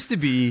it used to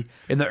be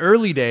in the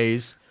early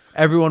days.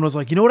 Everyone was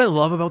like, you know what I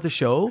love about the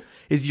show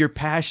is your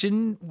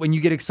passion. When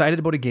you get excited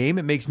about a game,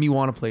 it makes me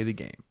want to play the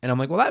game. And I'm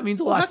like, well, that means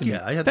a lot to me.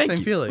 Yeah, I had Thank the same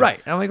you. feeling. Right.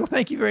 And I'm like, well,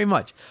 thank you very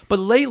much. But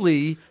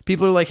lately,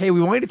 people are like, hey,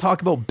 we want you to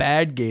talk about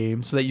bad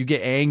games so that you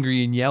get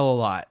angry and yell a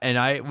lot. And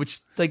I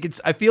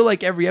feel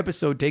like every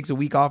episode takes a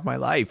week off my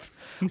life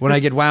when I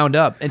get wound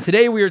up. And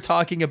today we are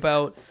talking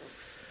about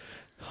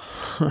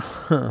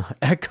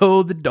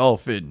Ecco the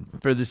Dolphin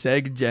for the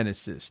Sega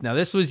Genesis. Now,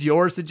 this was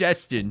your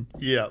suggestion.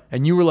 Yeah.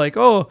 And you were like,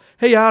 oh,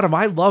 hey, Adam,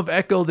 I love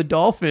Ecco the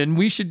Dolphin.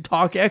 We should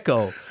talk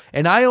Ecco.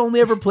 And I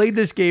only ever played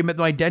this game at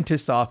my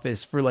dentist's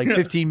office for like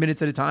 15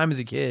 minutes at a time as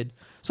a kid.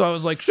 So I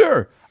was like,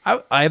 sure.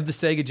 I have the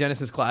Sega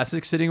Genesis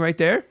Classic sitting right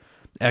there.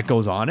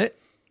 Ecco's on it.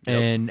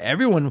 Yep. And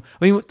everyone,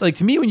 I mean, like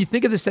to me, when you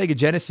think of the Sega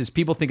Genesis,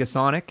 people think of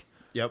Sonic.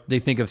 Yep. They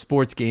think of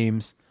sports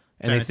games.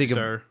 And Fantasy they think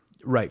Star. of...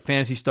 Right,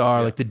 Fantasy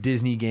Star, like the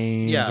Disney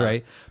games, Yeah.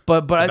 right?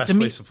 But The best to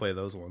me, place to play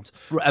those ones.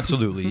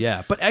 absolutely,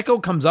 yeah. But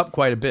Ecco comes up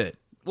quite a bit.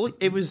 Well,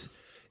 it was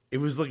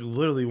like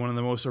literally one of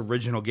the most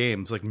original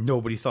games. Like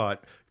nobody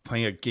thought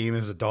playing a game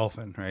as a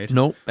dolphin, right?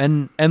 Nope,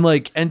 and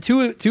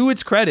to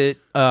its credit,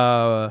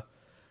 we'll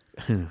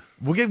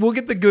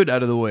get the good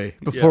out of the way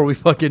before we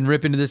fucking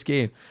rip into this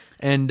game.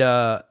 And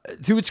to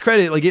its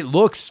credit, like it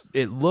looks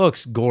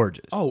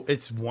gorgeous. Oh,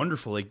 it's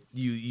wonderful. Like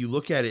you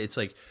look at it, it's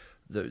like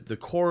the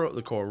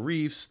coral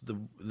reefs, the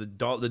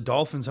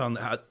dolphins on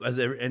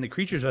and the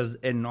creatures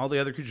and all the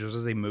other creatures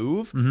as they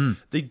move,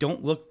 they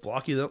don't look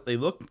blocky. They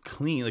look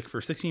clean. Like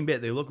for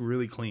 16-bit, they look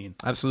really clean.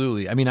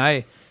 Absolutely. I mean,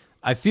 I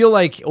feel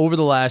like over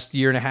the last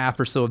year and a half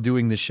or so of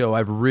doing this show,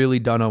 I've really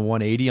done a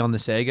 180 on the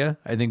Sega.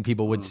 I think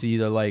people would see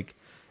the like.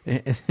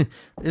 this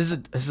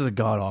is a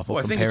god awful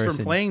comparison. I think it's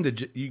from playing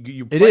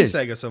you play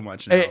Sega so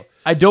much now.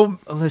 I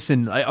don't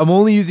listen. I'm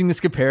only using this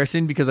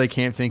comparison because I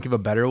can't think of a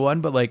better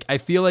one. But like, I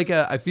feel like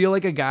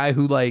a guy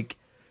who like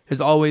has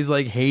always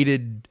like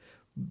hated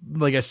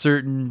like a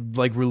certain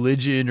like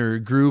religion or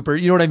group or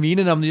you know what I mean.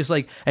 And I'm just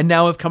like, and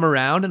now I've come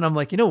around and I'm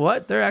like, you know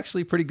what? They're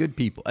actually pretty good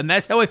people. And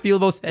that's how I feel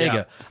about Sega.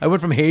 Yeah. I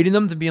went from hating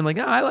them to being like,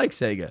 I like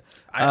Sega.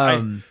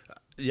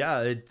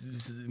 Yeah,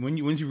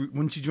 once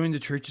you join the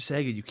Church of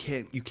Sega, you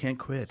can't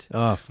quit.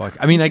 Oh fuck!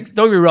 I mean, like,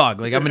 don't get me wrong.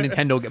 Like, I'm a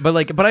Nintendo,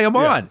 but I am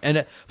on.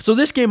 And so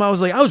this game, I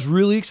was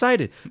really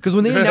excited because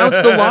when they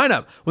announced the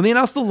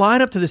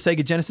lineup to the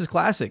Sega Genesis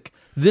Classic,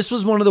 this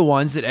was one of the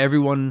ones that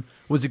everyone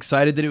was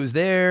excited that it was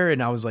there,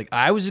 and I was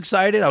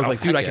excited. I was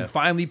like, dude, I can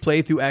finally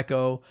play through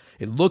Ecco.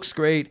 It looks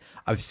great.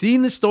 I've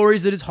seen the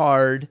stories that it's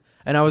hard,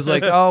 and I was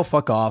like, oh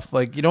fuck off!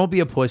 Like, you don't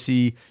be a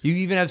pussy. You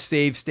even have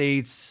save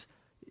states.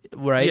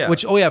 Right. Yeah.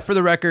 Which, for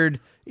the record,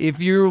 if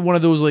you're one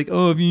of those like,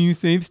 if you use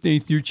save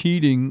states, you're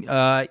cheating.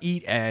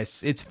 Eat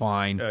ass. It's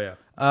fine. Oh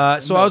yeah.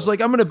 So I was like,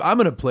 I'm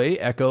gonna play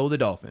Ecco the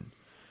Dolphin.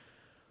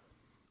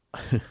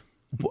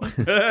 What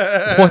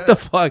the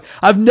fuck?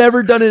 I've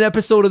never done an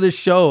episode of this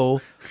show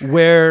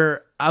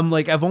where I'm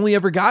like, I've only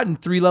ever gotten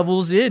 3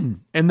 levels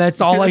in, and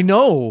that's all I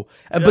know.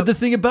 But the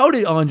thing about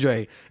it,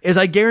 Andre, is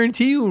I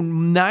guarantee you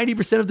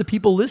 90% of the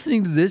people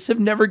listening to this have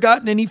never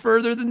gotten any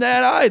further than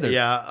that either.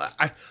 Yeah,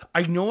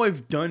 I know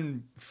I've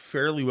done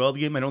fairly well at the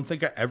game. I don't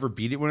think I ever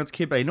beat it when I was a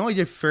kid, but I know I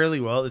did fairly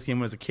well at this game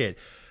when I was a kid.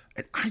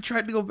 And I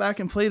tried to go back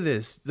and play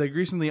this like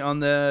recently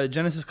on the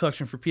Genesis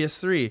Collection for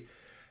PS3,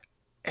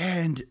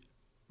 and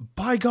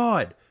by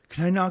God,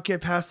 can I not get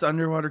past the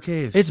underwater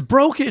caves? It's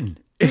broken.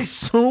 It's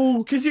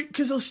so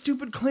because those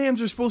stupid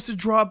clams are supposed to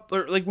drop,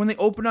 or like when they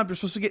open up, you're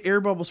supposed to get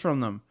air bubbles from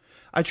them.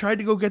 I tried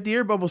to go get the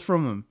air bubbles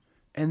from them,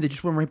 and they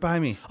just went right by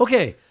me.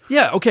 Okay.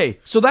 Yeah, okay.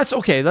 So that's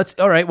okay. That's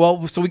all right.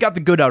 Well, so we got the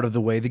good out of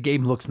the way. The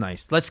game looks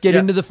nice. Let's get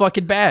into the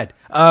fucking bad.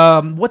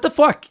 What the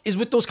fuck is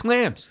with those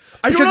clams?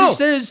 I don't know. Because it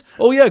says,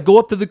 "Oh yeah, go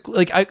up to the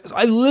like."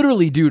 I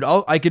literally, dude.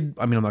 I'm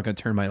not going to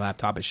turn my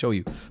laptop and show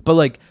you. But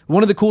like,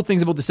 one of the cool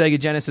things about the Sega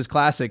Genesis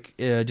Classic,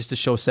 just to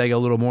show Sega a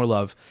little more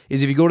love,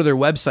 is if you go to their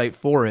website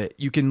for it,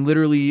 you can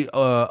literally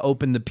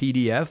open the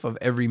PDF of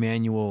every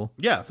manual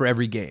for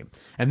every game.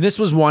 And this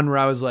was one where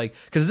I was like,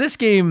 because this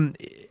game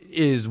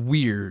is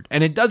weird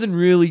and it doesn't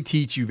really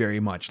teach you very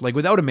much. Like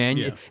without a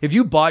manual, if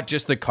you bought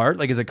just the cart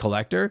like as a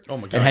collector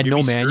and had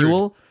no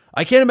manual,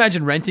 I can't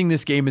imagine renting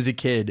this game as a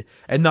kid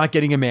and not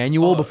getting a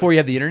manual before you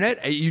have the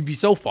internet. You'd be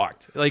so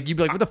fucked. Like you'd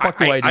be like, what the fuck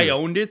do I do? I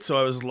owned it, so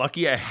I was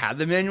lucky I had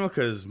the manual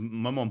because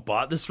my mom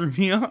bought this for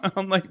me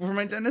on like for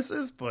my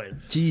Genesis.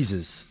 But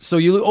Jesus. So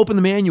you open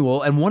the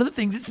manual, and one of the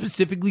things it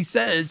specifically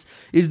says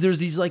is there's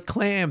these like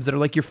clams that are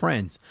like your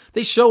friends.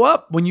 They show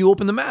up when you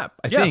open the map.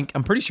 I think.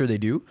 I'm pretty sure they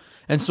do.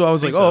 And so I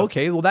was like, oh,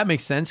 okay, well that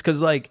makes sense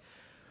because like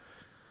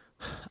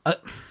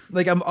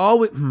I'm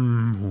always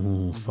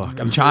fuck.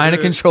 I'm trying to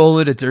control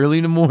it. It's early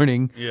in the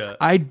morning. Yeah.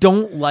 I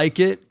don't like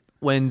it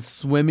when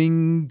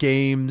swimming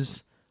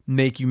games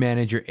make you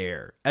manage your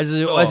air as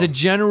a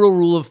general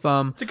rule of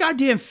thumb. It's a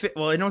goddamn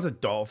well, I know it's a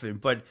dolphin,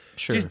 but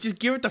just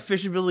give it the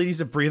fish abilities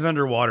to breathe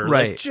underwater.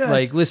 Right.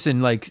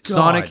 Listen,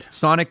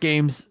 Sonic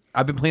games.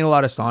 I've been playing a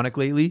lot of Sonic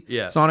lately.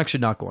 Yeah. Sonic should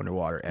not go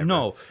underwater ever.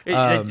 No,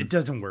 it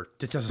doesn't work.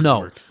 It doesn't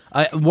work.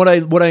 What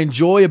I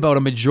enjoy about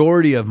a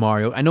majority of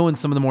Mario, I know in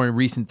some of the more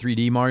recent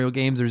 3D Mario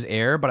games there's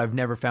air, but I've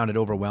never found it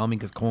overwhelming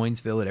because coins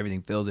fill it,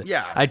 everything fills it.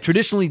 Yeah. I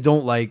traditionally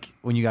don't like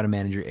when you got to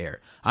manage your air.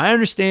 I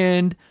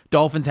understand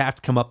dolphins have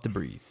to come up to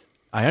breathe.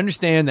 I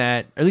understand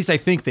that, or at least I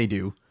think they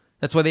do.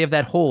 That's why they have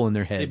that hole in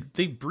their head.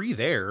 They breathe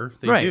air.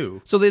 They right.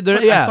 do. So they're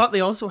I thought they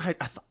also had.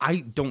 I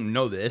don't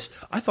know this.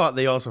 I thought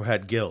they also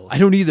had gills. I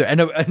don't either.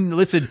 And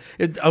listen.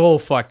 Oh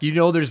fuck! You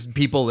know, there's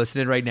people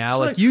listening right now.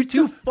 Like you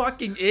two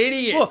fucking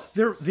idiots.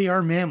 Well, they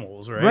are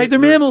mammals, right? Right. They're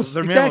mammals.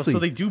 They're exactly. mammals, so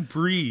they do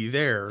breathe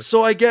air.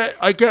 So I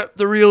get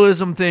the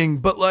realism thing,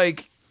 but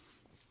like,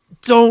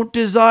 don't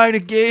design a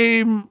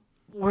game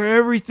where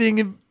everything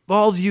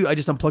involves you. I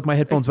just unplugged my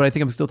headphones, but I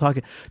think I'm still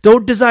talking.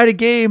 Don't design a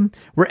game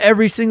where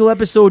every single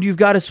episode you've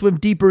got to swim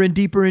deeper and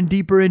deeper and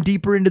deeper and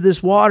deeper into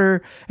this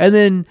water, and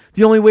then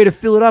the only way to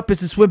fill it up is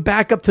to swim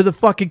back up to the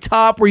fucking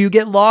top where you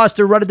get lost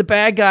or run into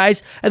bad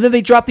guys, and then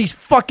they drop these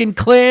fucking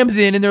clams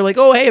in, and they're like,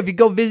 oh, hey, if you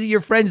go visit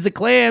your friends, the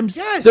clams,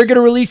 they're going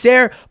to release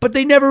air, but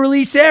they never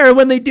release air, and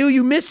when they do,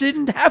 you miss it,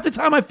 and half the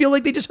time I feel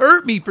like they just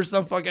hurt me for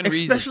some fucking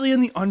reason. Especially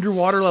in the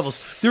underwater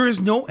levels. There is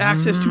no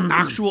access to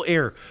actual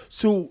air,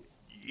 so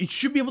it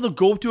should be able to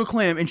go up to a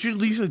clam and should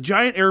release a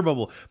giant air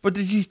bubble, but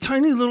there's these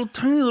tiny little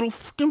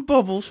fucking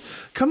bubbles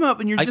come up,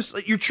 and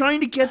you're trying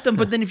to get them,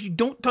 but then if you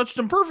don't touch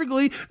them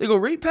perfectly, they go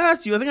right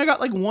past you. I think I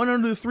got like one out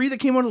of the three that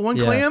came out of the one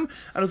clam.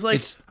 I was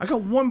like, I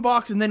got one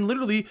box, and then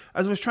literally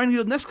as I was trying to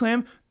get the next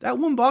clam, that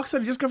one box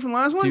that I just got from the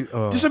last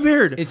one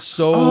disappeared. It's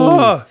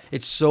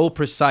so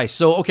precise.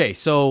 So okay,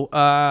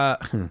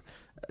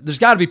 there's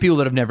got to be people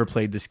that have never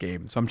played this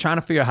game, so I'm trying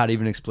to figure out how to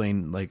even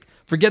explain. Like,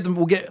 forget them.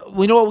 We'll get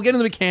into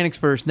the mechanics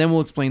first, and then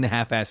we'll explain the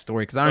half-ass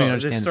story because I don't even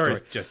understand the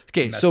story.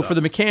 Okay, so for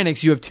the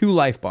mechanics, you have two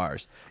life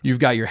bars. You've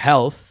got your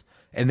health,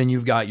 and then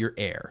you've got your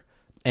air.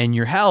 And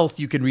your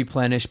health you can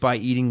replenish by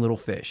eating little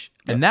fish,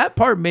 and that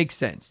part makes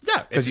sense.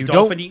 Yeah, because you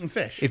don't eating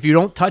fish. If you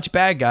don't touch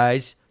bad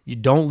guys, you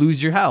don't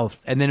lose your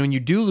health, and then when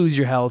you do lose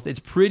your health, it's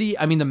pretty.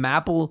 I mean, the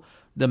map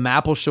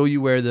will show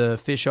you where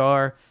the fish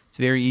are. It's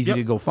very easy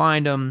to go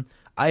find them.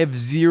 I have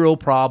zero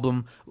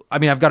problem. I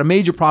mean, I've got a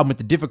major problem with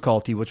the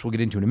difficulty, which we'll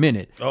get into in a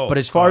minute. But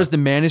as far as the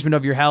management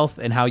of your health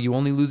and how you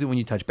only lose it when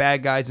you touch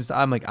bad guys and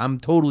stuff, I'm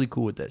totally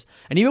cool with this.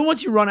 And even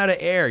once you run out of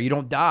air, you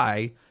don't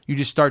die. You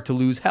just start to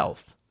lose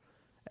health.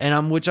 And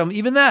I'm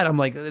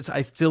like,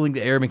 I still think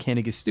the air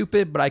mechanic is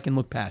stupid, but I can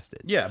look past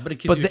it. Yeah, but it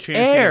gives you a chance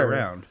to get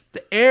around.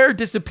 The air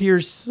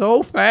disappears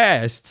so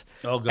fast.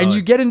 Oh, God. And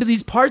you get into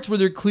these parts where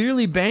they're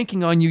clearly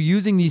banking on you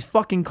using these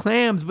fucking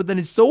clams, but then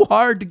it's so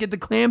hard to get the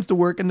clams to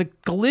work, and the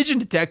collision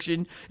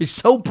detection is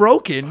so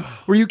broken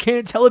where you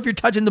can't tell if you're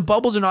touching the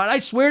bubbles or not. I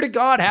swear to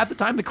God, half the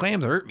time the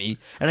clams hurt me,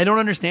 and I don't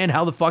understand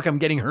how the fuck I'm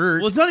getting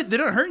hurt. Well, it's not, they're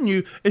not hurting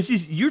you. It's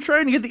just you're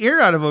trying to get the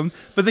air out of them,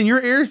 but then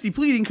your air is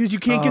depleting because you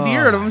can't get the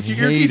air out of them, so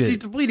your air keeps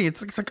depleting.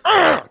 It's like,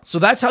 So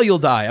that's how you'll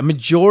die. A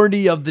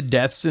majority of the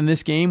deaths in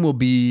this game will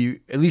be,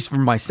 at least for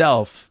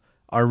myself,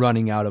 are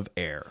running out of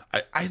air.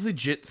 I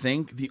legit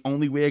think the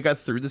only way I got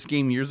through this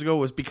game years ago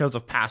was because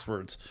of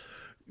passwords.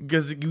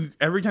 Because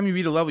every time you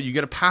beat a level, you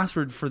get a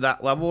password for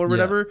that level or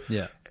whatever.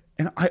 Yeah.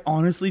 And I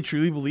honestly,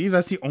 truly believe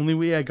that's the only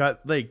way I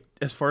got, like,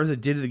 as far as I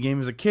did the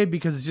game as a kid,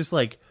 because it's just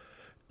like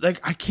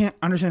I can't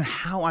understand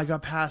how I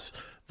got past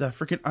the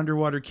freaking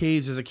underwater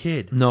caves as a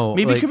kid. No.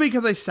 Maybe it could be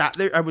because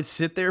I would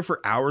sit there for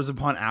hours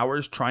upon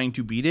hours trying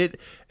to beat it,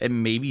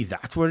 and maybe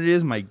that's what it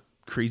is, my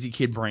crazy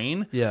kid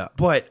brain. Yeah.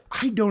 But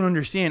I don't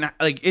understand.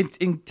 Like,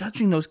 in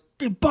touching those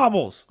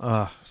bubbles.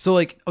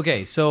 So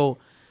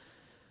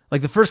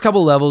the first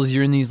couple levels,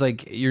 you're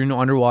in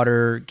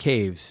underwater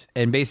caves,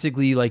 and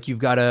basically, like, you've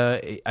got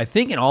I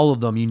think in all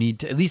of them, you need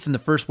to, at least in the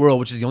first world,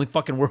 which is the only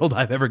fucking world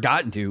I've ever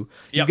gotten to,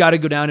 you've got to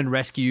go down and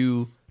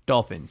rescue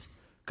dolphins.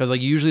 Because,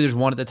 like, usually there's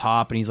one at the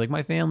top, and he's like,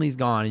 my family's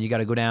gone, and you got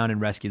to go down and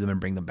rescue them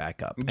and bring them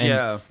back up.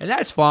 And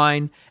that's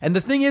fine. And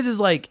the thing is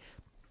like,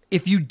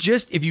 if you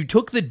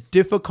took the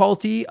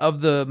difficulty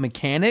of the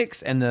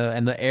mechanics and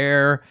the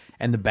air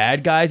and the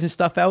bad guys and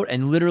stuff out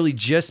and literally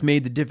just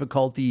made the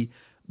difficulty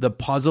the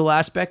puzzle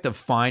aspect of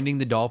finding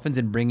the dolphins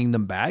and bringing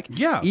them back,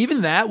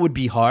 even that would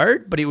be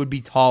hard, but it would be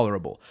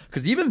tolerable.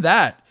 Because even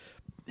that,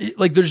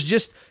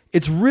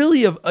 it's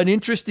really an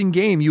interesting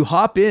game. You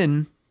hop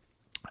in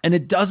and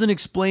it doesn't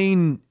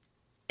explain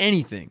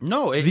anything.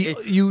 No,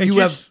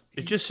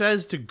 it just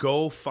says to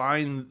go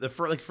find the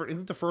first. I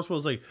think the first one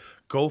was like,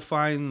 go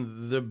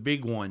find the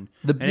big one.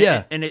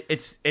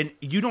 And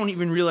you don't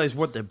even realize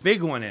what the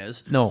big one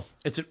is. No,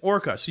 it's an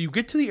orca. So you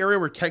get to the area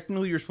where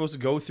technically you're supposed to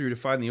go through to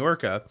find the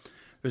orca.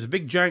 There's a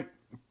big giant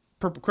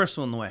purple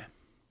crystal in the way.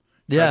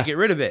 Try to get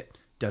rid of it.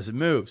 Doesn't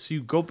move. So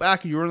you go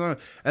back and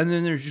and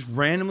then there's just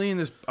randomly in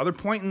this other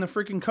point in the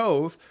freaking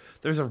cove,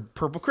 there's a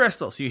purple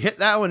crystal. So you hit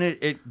that one,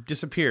 it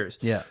disappears.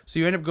 Yeah. So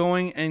you end up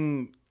going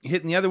and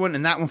hitting the other one,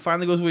 and that one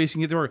finally goes away so you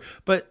can get the orca.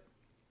 But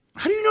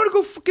How do you know to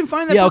go fucking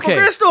find that purple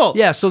crystal?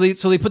 Yeah, so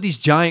they put these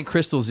giant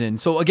crystals in.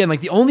 So again,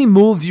 like the only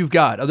moves you've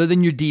got other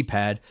than your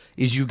D-pad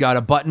is you've got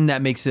a button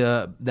that makes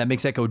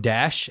Ecco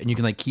dash, and you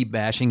can like keep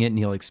bashing it and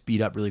he'll like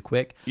speed up really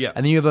quick. Yeah.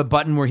 And then you have a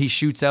button where he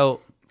shoots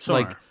out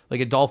Sonar.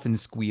 like a dolphin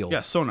squeal.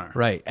 Yeah, sonar.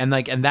 Right. And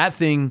that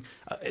thing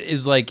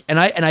is like, and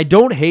I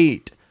don't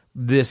hate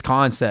this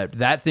concept.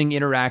 That thing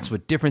interacts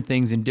with different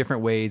things in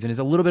different ways and is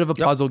a little bit of a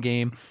puzzle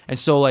game. And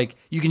so like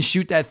you can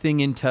shoot that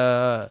thing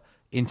into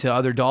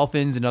other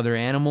dolphins and other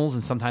animals,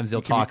 and sometimes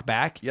they'll talk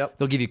back. Yep.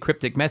 They'll give you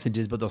cryptic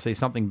messages, but they'll say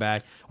something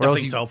back. Or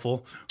Nothing's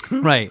helpful.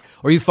 Right.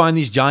 Or you find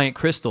these giant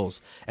crystals.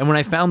 And when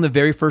I found the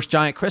very first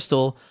giant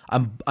crystal,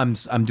 I'm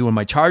doing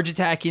my charge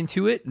attack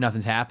into it,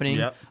 nothing's happening.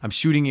 Yep. I'm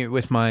shooting it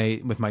with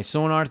my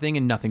sonar thing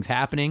and nothing's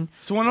happening.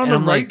 So one on And the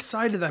I'm right like,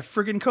 side of that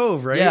friggin'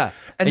 cove, right? Yeah.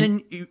 And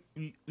then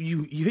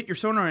you hit your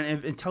sonar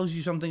and it tells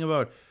you something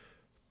about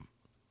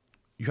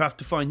you have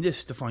to find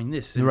this to find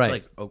this. And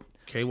Right. it's like,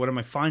 okay, what am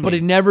I finding? But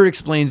it never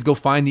explains go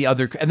find the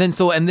other, and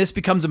this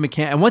becomes a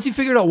mechanic. And once you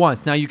figure it out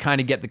once, now you kind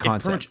of get the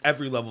concept. Pretty much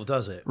every level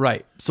does it.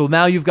 Right. So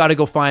now you've got to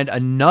go find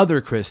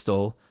another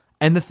crystal.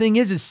 And the thing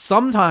is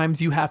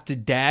sometimes you have to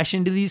dash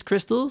into these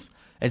crystals,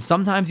 and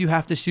sometimes you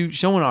have to shoot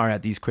sonar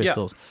at these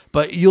crystals.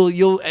 But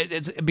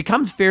it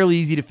becomes fairly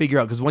easy to figure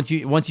out, because when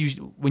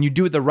you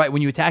do it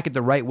when you attack it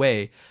the right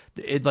way,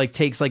 it like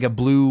takes like a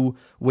blue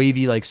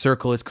wavy like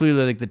circle. It's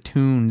clearly like the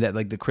tune that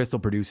like the crystal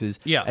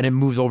produces. Yeah. And it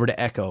moves over to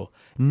Ecco.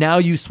 Now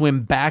you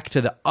swim back to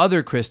the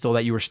other crystal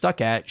that you were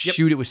stuck at,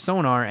 shoot it with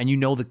sonar, and you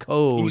know the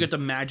code. And you get the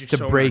magic to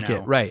sonar break now.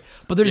 it. Right.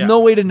 But there's no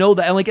way to know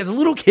that. And like as a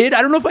little kid,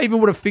 I don't know if I even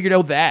would have figured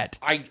out that.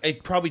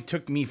 It probably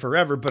took me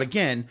forever, but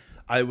again,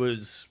 I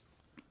was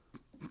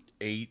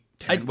 8,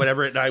 10,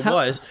 whatever I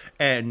was,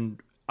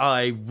 and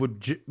I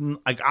would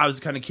I was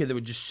the kind of kid that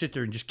would just sit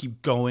there and just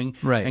keep going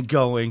and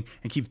going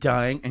and keep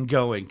dying and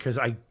going because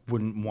I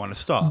wouldn't want to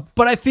stop.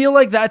 But I feel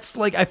like that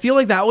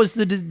was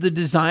the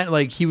design.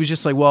 Like he was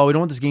just like, well, we don't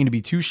want this game to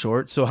be too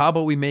short, so how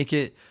about we make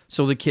it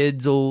so the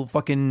kids will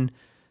fucking,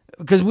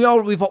 because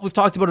we've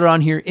talked about it on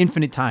here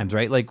infinite times,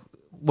 right? Like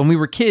when we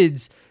were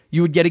kids,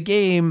 you would get a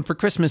game for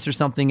Christmas or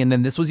something, and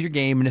then this was your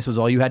game, and this was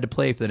all you had to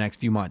play for the next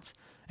few months.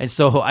 And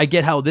so I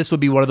get how this would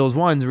be one of those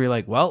ones where you're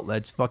like, well,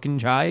 let's fucking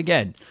try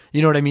again.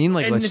 You know what I mean?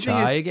 Like, let's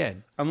try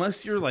again.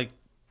 Unless you're like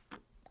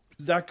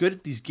that good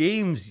at these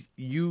games,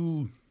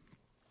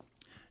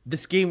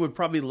 this game would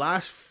probably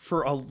last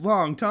for a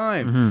long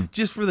time,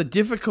 just for the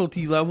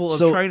difficulty level of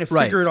trying to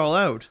figure it all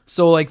out.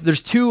 So like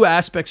there's two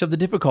aspects of the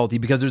difficulty,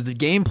 because there's the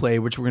gameplay,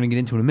 which we're going to get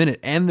into in a minute,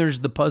 and there's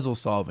the puzzle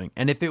solving.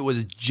 And if it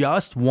was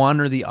just one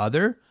or the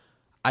other,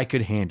 I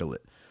could handle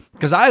it.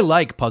 Because I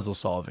like puzzle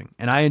solving,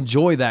 and I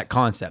enjoy that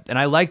concept. And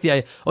I like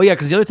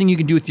because the other thing you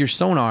can do with your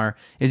sonar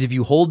is if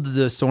you hold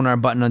the sonar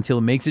button until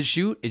it makes it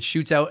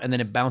shoots out, and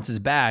then it bounces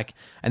back,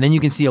 and then you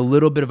can see a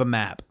little bit of a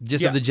map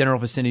just of the general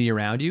vicinity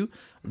around you.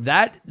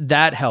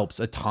 That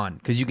helps a ton,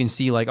 because you can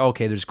see like,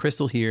 okay, there's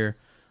crystal here.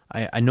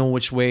 I know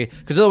which way,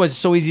 because otherwise it's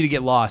so easy to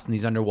get lost in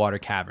these underwater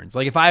caverns.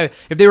 Like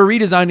if they were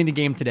redesigning the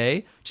game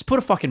today, just put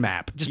a fucking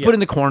map. Just put it in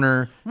the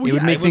corner. It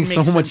would make things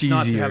so much easier.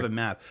 Not to have a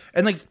map.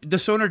 And like the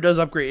sonar does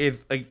upgrade,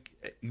 if like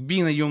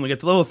being that you only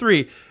get to level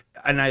 3,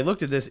 and I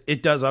looked at this,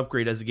 it does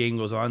upgrade as the game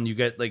goes on. You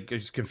get like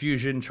there's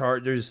confusion,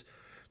 there's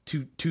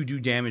to do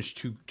damage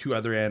to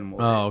other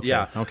animals. Oh, okay.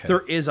 Yeah. Okay.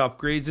 There is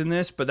upgrades in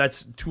this, but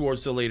that's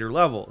towards the later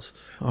levels.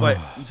 But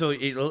so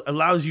it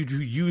allows you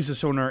to use the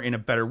sonar in a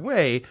better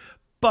way,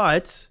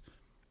 but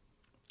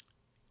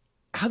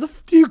how the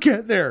f do you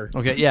get there?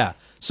 Okay, yeah.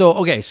 So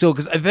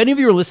because if any of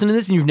you are listening to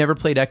this and you've never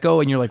played Ecco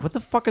and you're like, what the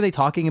fuck are they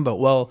talking about?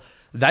 Well,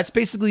 that's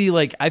basically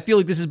like, I feel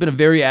like this has been a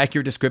very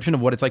accurate description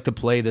of what it's like to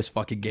play this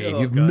fucking game.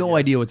 You have no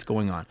idea what's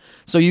going on.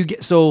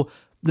 So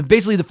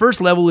basically the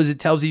first level is it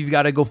tells you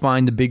got to go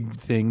find the big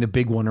thing, the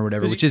big one or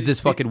whatever, which is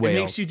this fucking whale. It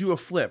makes you do a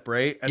flip,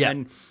 right? And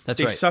then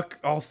they suck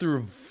all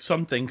through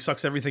something,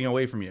 sucks everything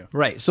away from you.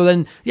 Right. So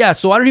then,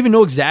 so I don't even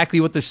know exactly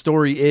what the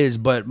story is,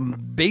 but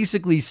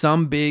basically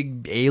some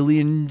big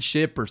alien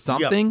ship or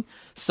something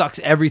sucks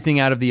everything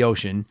out of the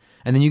ocean,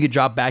 and then you get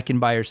dropped back in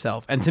by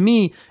yourself. And to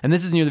me, and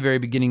this is near the very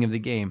beginning of the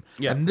game,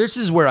 and this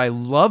is where I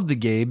love the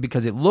game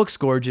because it looks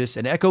gorgeous,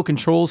 and Ecco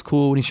controls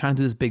cool when he's trying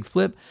to do this big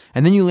flip,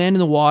 and then you land in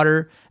the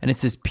water, and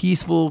it's this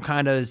peaceful,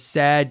 kind of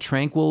sad,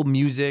 tranquil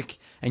music,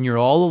 and you're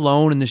all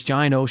alone in this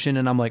giant ocean,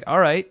 and I'm like, all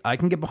right, I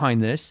can get behind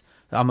this.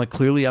 I'm like,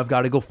 clearly I've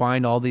got to go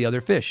find all the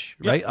other fish,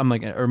 right? I'm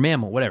like, or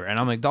mammal, whatever. And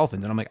I'm like,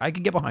 dolphins. And I'm like, I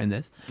could get behind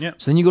this. Yeah.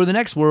 So then you go to the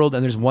next world,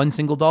 and there's one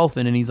single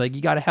dolphin, and he's like,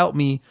 you got to help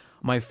me.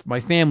 My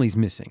family's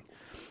missing.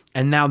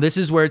 And now this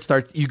is where it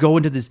starts. You go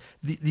into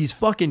these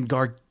fucking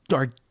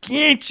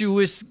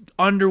gargantuous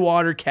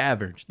underwater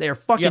caverns. They are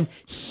fucking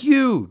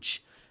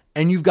huge.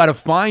 And you've got to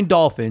find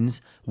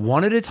dolphins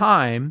one at a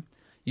time.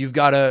 You've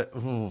got to,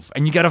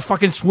 and you got to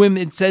fucking swim.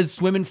 It says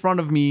swim in front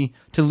of me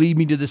to lead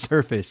me to the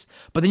surface.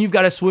 But then you've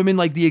got to swim in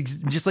like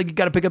just like you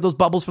got to pick up those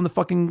bubbles from the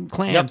fucking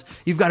clams.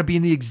 You've got to be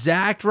in the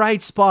exact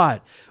right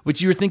spot,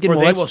 which you were thinking, or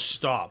they will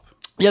stop.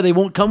 Yeah, they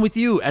won't come with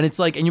you. And it's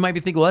like, and you might be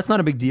thinking, well, that's not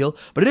a big deal.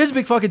 But it is a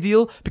big fucking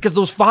deal because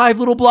those 5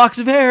 little blocks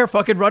of air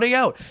fucking running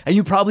out. And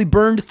you probably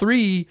burned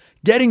 3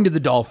 getting to the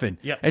dolphin.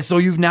 Yep. And so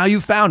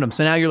you've found them.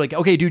 So now you're like,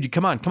 okay, dude,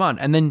 come on.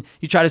 And then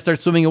you try to start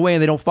swimming away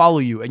and they don't follow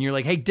you. And you're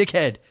like, hey,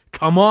 dickhead,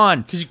 come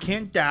on. Because you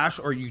can't dash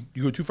or you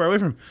go too far away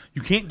from them.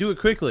 You can't do it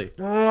quickly.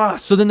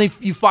 So then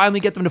you finally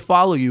get them to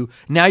follow you.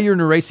 Now you're in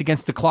a race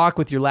against the clock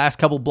with your last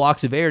couple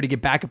blocks of air to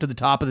get back up to the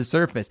top of the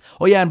surface.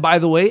 Oh yeah, and by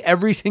the way,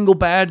 every single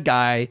bad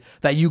guy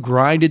that you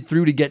grinded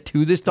through to get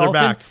to this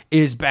dolphin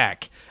is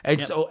back. And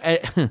so,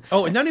 and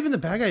not even the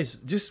bad guys.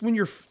 Just when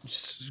you're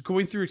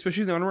going through,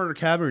 especially the underwater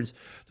caverns,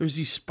 there's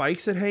these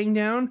spikes that hang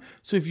down.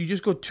 So if you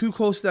just go too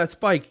close to that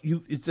spike,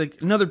 it's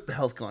like another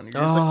health gone. You're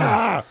just like,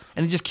 ah!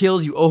 And it just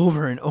kills you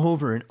over and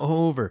over and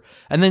over.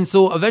 And then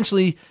so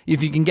eventually,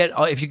 if you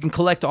can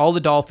collect all the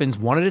dolphins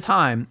one at a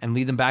time and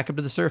lead them back up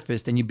to the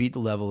surface, then you beat the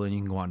level and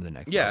you can go on to the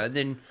next. Yeah, level.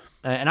 then.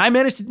 And I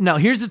managed to. Now,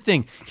 here's the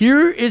thing.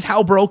 Here is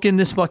how broken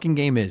this fucking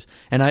game is.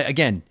 And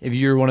again, if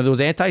you're one of those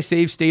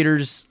anti-save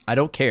staters, I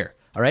don't care.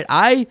 All right,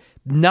 I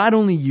not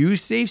only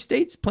use save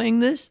states playing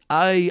this,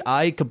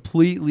 I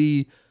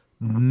completely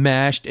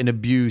mashed and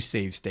abused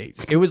save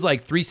states. It was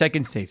like 3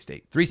 seconds save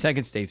state, 3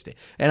 seconds save state,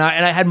 and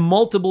I had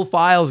multiple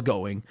files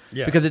going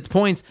because at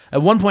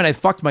one point I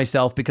fucked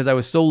myself because I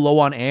was so low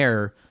on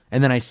air,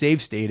 and then I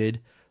save stated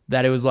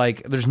that it was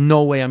like there's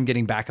no way I'm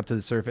getting back up to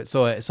the surface.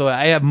 So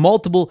I have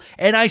multiple,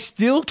 and I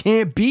still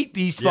can't beat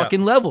these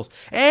fucking levels.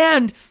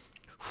 And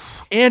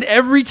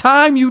every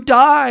time you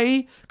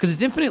die, because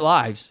it's infinite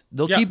lives,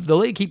 they'll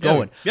let you keep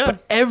going. Yeah.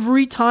 But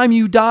every time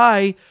you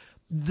die,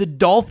 the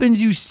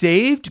dolphins you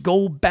saved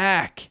go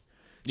back.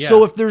 Yeah.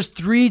 So if there's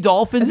 3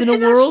 dolphins in a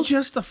world, that's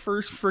just the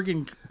first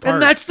friggin' part.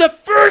 And that's the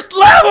first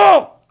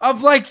level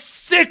of like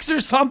 6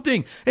 or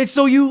something. And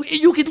so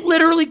you could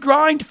literally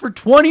grind for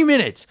 20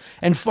 minutes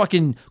and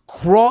fucking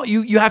crawl.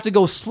 You have to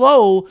go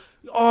slow.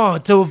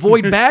 To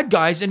avoid bad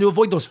guys and to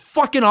avoid those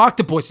fucking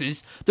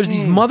octopuses. There's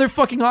these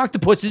motherfucking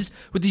octopuses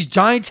with these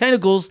giant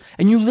tentacles,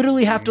 and you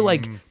literally have to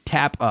like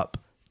tap up,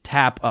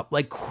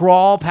 like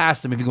crawl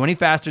past them. If you go any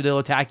faster, they'll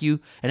attack you,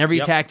 and every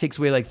attack takes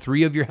away like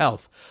 3 of your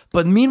health.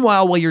 But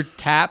meanwhile, while you're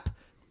tap,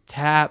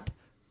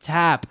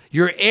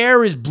 your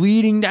air is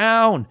bleeding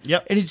down.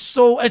 Yep. And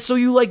so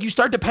you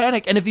start to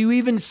panic, and if you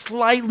even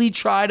slightly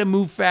try to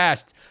move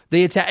fast,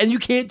 they attack, and you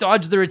can't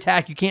dodge their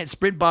attack. You can't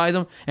sprint by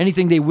them.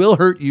 Anything, they will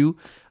hurt you.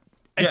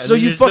 And so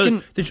you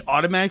fucking... They just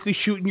automatically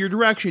shoot in your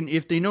direction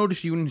if they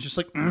notice you, and it's just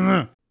like...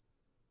 Ugh.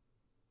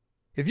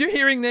 If you're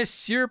hearing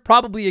this, you're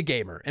probably a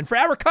gamer. And for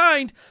our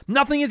kind,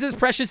 nothing is as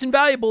precious and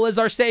valuable as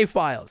our save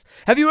files.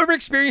 Have you ever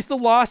experienced the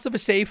loss of a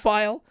save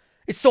file?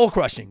 It's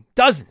soul-crushing.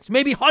 Dozens,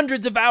 maybe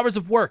hundreds of hours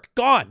of work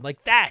gone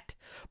like that.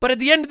 But at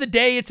the end of the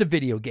day, it's a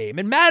video game.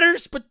 It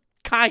matters, but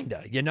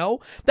kinda, you know?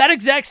 That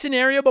exact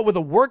scenario, but with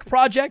a work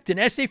project, an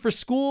essay for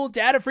school,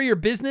 data for your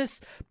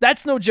business,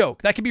 that's no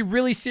joke. That can be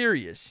really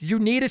serious. You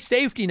need a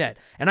safety net.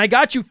 And I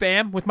got you,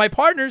 fam, with my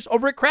partners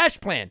over at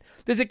CrashPlan.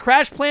 Visit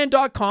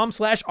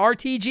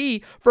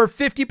CrashPlan.com/RTG for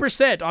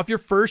 50% off your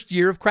first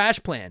year of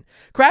CrashPlan.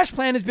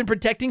 CrashPlan has been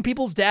protecting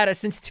people's data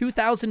since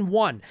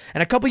 2001.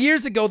 And a couple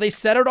years ago, they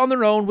set out on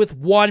their own with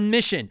one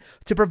mission: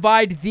 to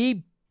provide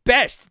the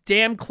best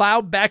damn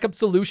cloud backup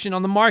solution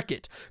on the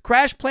market.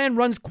 CrashPlan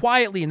runs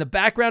quietly in the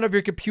background of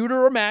your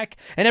computer or Mac,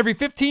 and every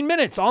 15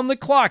 minutes on the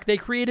clock, they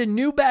create a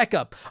new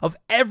backup of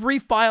every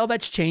file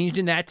that's changed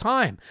in that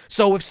time.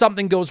 So if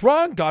something goes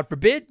wrong, God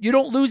forbid, you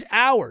don't lose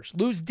hours,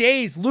 lose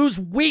days, lose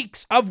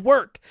weeks of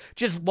work.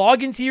 Just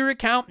log into your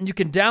account and you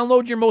can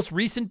download your most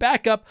recent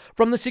backup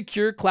from the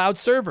secure cloud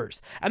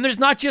servers. And there's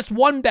not just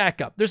one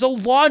backup. There's a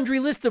laundry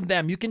list of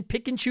them. You can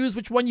pick and choose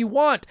which one you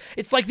want.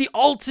 It's like the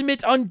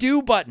ultimate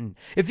undo button.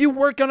 If you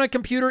work on a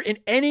computer in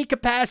any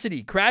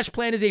capacity,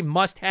 CrashPlan is a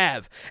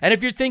must-have. And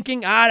if you're thinking,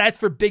 that's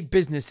for big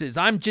businesses,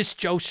 I'm just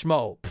Joe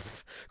Schmo.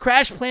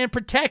 CrashPlan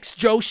protects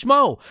Joe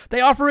Schmo.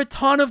 They offer a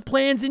ton of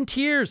plans and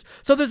tiers.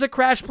 So there's a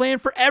CrashPlan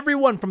for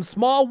everyone, from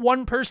small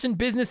one-person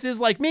businesses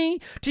like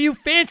me to you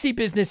fancy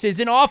businesses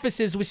in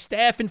offices with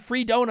staff and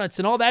free donuts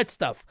and all that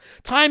stuff.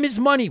 Time is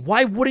money.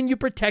 Why wouldn't you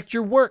protect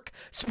your work?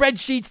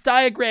 Spreadsheets,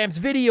 diagrams,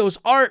 videos,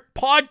 art,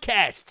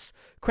 podcasts.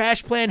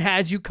 CrashPlan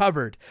has you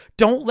covered.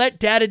 Don't let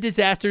data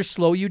disasters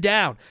slow you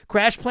down.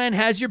 CrashPlan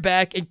has your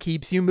back and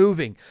keeps you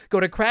moving. Go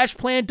to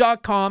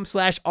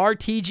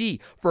CrashPlan.com/RTG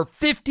for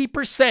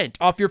 50%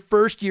 off your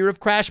first year of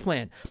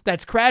CrashPlan.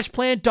 That's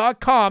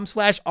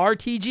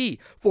CrashPlan.com/RTG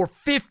for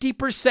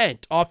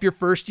 50% off your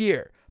first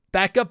year.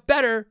 Back up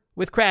better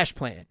with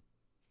CrashPlan.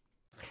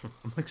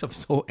 I'm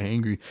so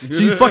angry. So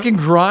you fucking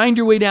grind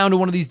your way down to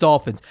one of these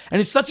dolphins.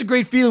 And it's such a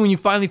great feeling when you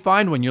finally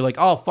find one. You're like,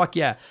 oh, fuck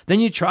yeah. Then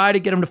you try to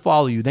get him to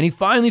follow you. Then he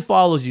finally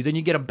follows you. Then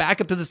you get him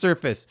back up to the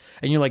surface.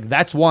 And you're like,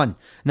 that's one.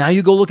 Now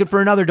you go looking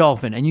for another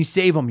dolphin and you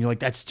save him. You're like,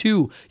 that's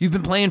 2. You've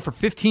been playing for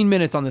 15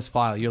 minutes on this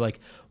file. You're like,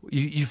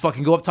 you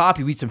fucking go up top.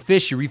 You eat some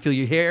fish. You refill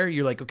your hair.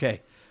 You're like, okay,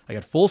 I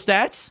got full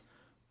stats.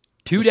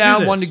 2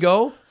 down, 1 to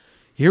go.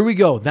 Here we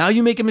go. Now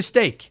you make a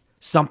mistake.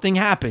 Something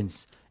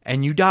happens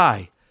and you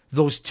die.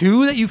 Those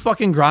 2 that you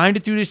fucking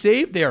grinded through to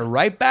save, they are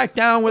right back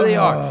down where they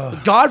are.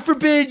 God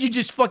forbid you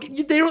just fucking,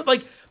 they don't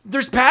like,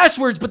 there's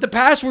passwords, but the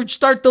passwords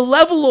start the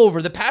level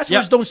over. The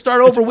passwords don't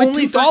start over with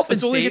 2 dolphins.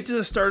 It's only get to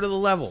the start of the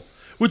level,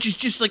 which is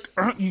just like,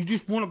 you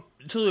just want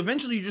to, so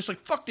eventually you're just like,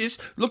 fuck this,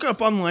 look it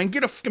up online,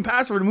 get a fucking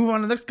password, and move on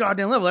to the next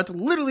goddamn level. That's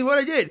literally what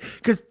I did,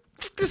 because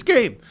this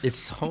game. It's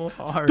so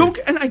hard.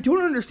 And I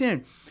don't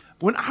understand.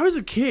 When I was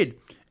a kid,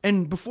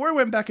 and before I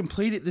went back and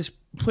played it, this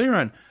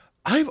playground,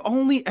 I've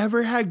only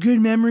ever had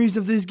good memories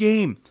of this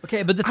game.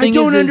 Okay, but the thing is,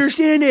 I don't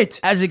understand it.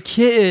 As a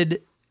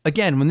kid,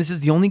 again, when this is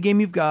the only game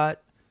you've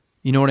got,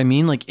 you know what I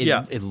mean? Like,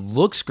 it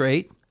looks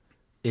great.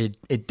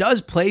 It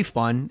does play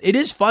fun. It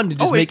is fun to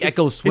just make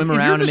Ecco swim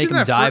around and make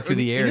him dive through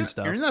the air and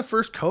stuff. You're in that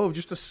first cove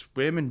just to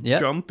swim and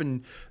jump,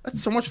 and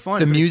that's so much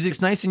fun. The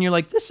music's nice, and you're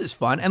like, this is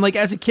fun. And like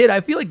as a kid,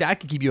 I feel like that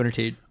could keep you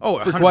entertained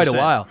for 100%, quite a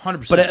while.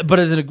 100%. But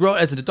as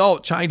an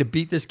adult trying to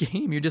beat this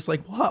game, you're just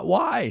like, what?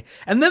 Why?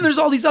 And then there's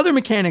all these other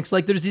mechanics.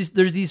 Like there's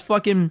these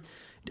fucking.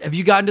 Have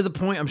you gotten to the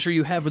point? I'm sure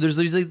you have. Where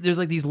there's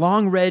like these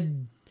long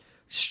red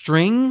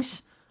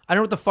strings. I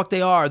don't know what the fuck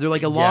they are. They're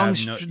like a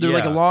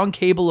like a long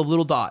cable of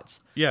little dots.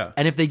 Yeah.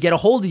 And if they get a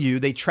hold of you,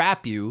 they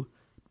trap you,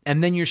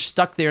 and then you're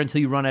stuck there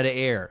until you run out of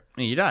air.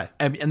 And you die.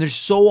 And they're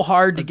so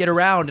hard to get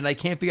around, and I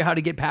can't figure out how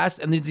to get past.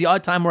 And there's the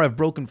odd time where I've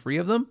broken free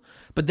of them,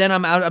 but then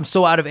I'm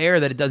so out of air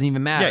that it doesn't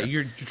even matter.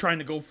 Yeah, you're trying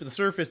to go for the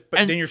surface,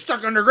 but then you're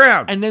stuck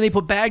underground. And then they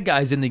put bad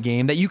guys in the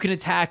game that you can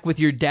attack with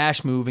your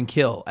dash move and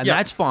kill, and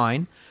that's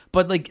fine.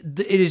 But like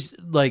it is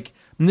like.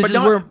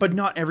 But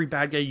not every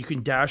bad guy you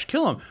can dash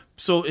kill him.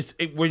 So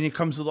when it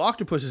comes to the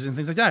octopuses and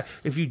things like that,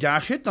 if you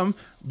dash hit them,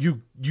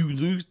 you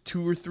lose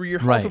 2 or 3 your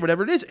health or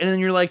whatever it is, and then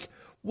you're like,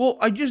 well,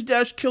 I just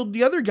dash killed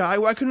the other guy.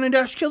 Why couldn't I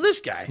dash kill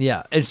this guy?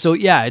 Yeah, and so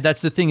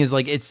that's the thing is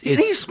like it's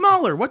he's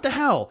smaller. What the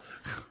hell?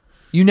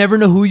 You never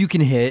know who you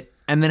can hit,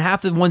 and then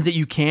half the ones that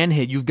you can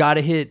hit, you've got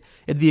to hit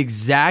at the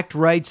exact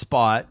right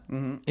spot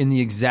in the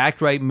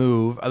exact right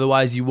move.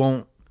 Otherwise, it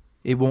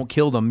won't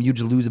kill them. You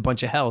just lose a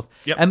bunch of health.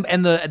 Yep.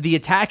 And the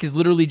attack is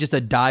literally just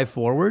a dive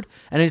forward,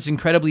 and it's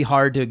incredibly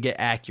hard to get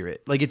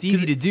accurate. Like it's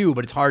easy to do,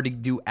 but it's hard to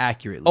do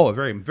accurately. Oh,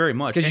 very, very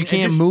much. Because you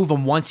can't move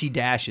him once he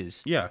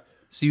dashes. Yeah.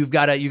 So you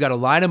got to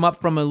line him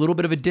up from a little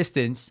bit of a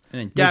distance,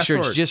 and then make sure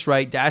it's just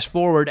right, dash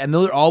forward, and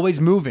they're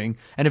always moving.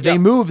 And if they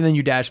move and then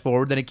you dash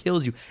forward, then it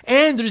kills you.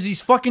 And there's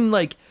these fucking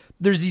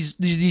there's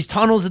these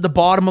tunnels at the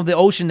bottom of the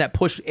ocean that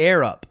push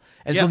air up,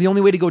 and so the only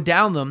way to go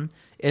down them.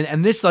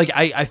 And this, like,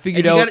 I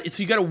figured out.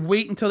 So you got to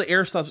wait until the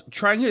air stops.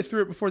 Try and get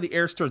through it before the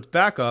air starts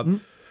back up.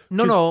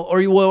 No.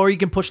 Or you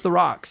can push the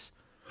rocks.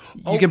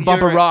 You can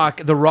bump a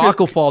rock. The rock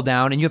will fall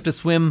down, and you have to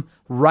swim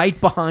right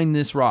behind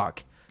this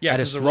rock at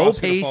a slow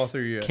pace.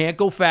 Can't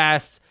go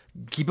fast.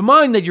 Keep in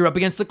mind that you're up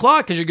against the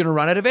clock because you're going to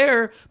run out of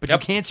air, but you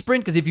can't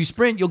sprint because if you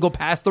sprint, you'll go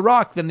past the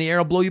rock. Then the air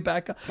will blow you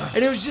back up.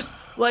 And it was just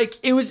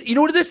like, you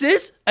know what this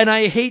is? And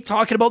I hate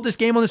talking about this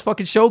game on this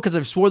fucking show because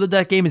I've swore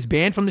that game is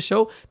banned from the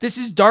show. This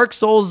is Dark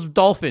Souls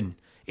Dolphin.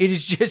 It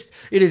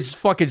is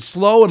fucking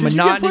slow and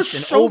monotonous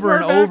and over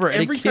and over,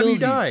 and it kills you.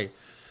 Die.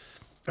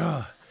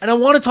 And I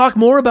want to talk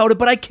more about it,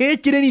 but I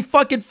can't get any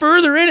fucking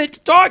further in it to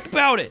talk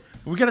about it.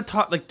 We gotta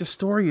talk. Like the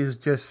story is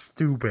just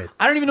stupid.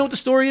 I don't even know what the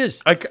story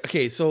is.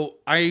 Okay, so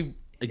I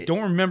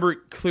don't remember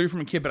it clearly from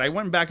a kid, but I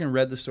went back and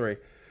read the story.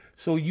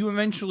 So you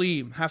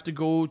eventually have to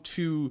go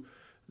to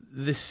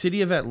the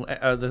city of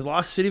the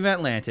lost city of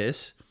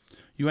Atlantis.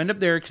 You end up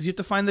there because you have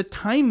to find the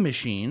time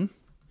machine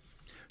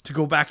to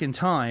go back in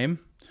time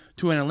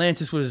to when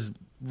Atlantis was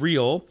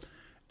real,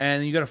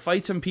 and you got to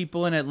fight some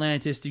people in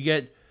Atlantis to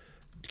get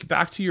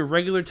back to your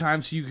regular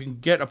time, so you can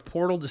get a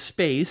portal to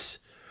space.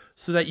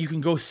 So that you can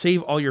go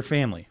save all your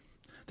family.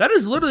 That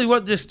is literally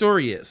what this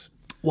story is.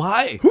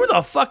 Why? Who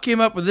the fuck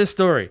came up with this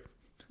story?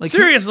 Like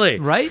seriously,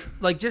 right?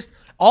 Like just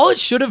all it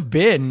should have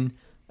been,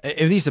 at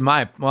least in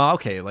my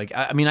like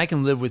I mean I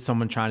can live with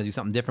someone trying to do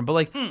something different, but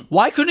like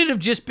why couldn't it have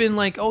just been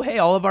like, oh hey,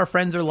 all of our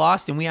friends are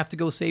lost and we have to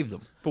go save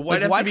them? But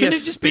why couldn't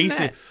it just be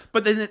that?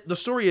 But then the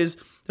story is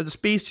that the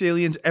space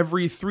aliens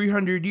every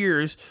 300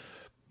 years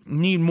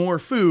need more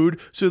food,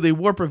 so they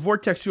warp a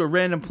vortex to a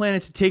random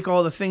planet to take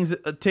all the things,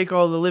 take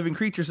all the living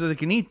creatures so they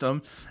can eat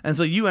them, and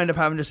so you end up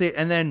having to say.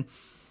 And then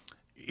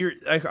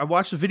I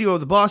watched the video of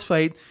the boss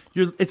fight.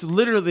 It's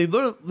literally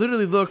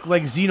look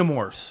like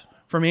xenomorphs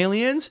from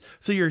Aliens.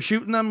 So you're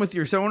shooting them with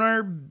your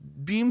sonar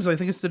beams. I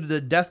think it's the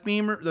death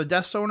beam or the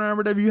death sonar or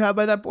whatever you have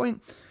by that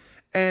point,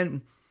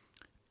 and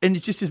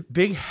it's just this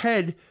big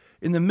head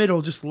in the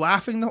middle, just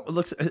laughing.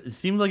 It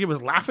seemed like it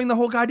was laughing the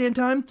whole goddamn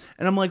time.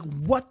 And I'm like,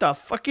 what the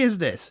fuck is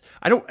this?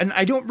 I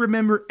don't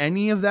remember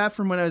any of that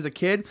from when I was a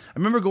kid. I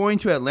remember going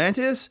to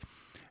Atlantis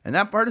and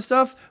that part of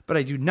stuff, but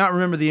I do not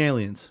remember the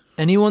aliens.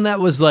 Anyone that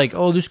was like,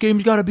 oh, this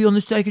game's got to be on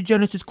the Sega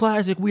Genesis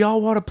Classic. We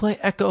all want to play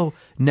Ecco.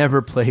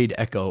 Never played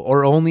Ecco,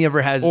 or only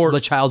ever has the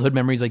childhood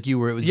memories like you,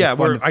 where it was just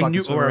fun to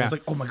fucking swim around. I was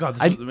like, oh my god,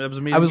 that was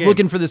amazing. I was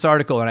looking for this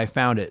article and I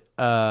found it.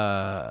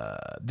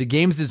 The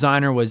game's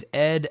designer was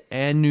Ed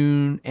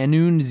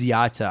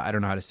Annunziata. I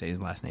don't know how to say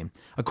his last name.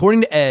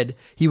 According to Ed,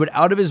 he went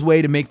out of his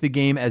way to make the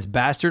game as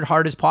bastard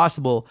hard as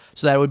possible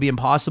so that it would be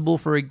impossible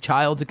for a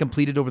child to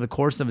complete it over the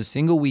course of a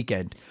single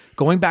weekend.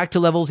 Going back to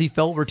levels he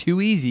felt were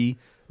too easy,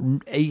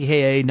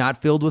 aka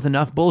not filled with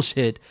enough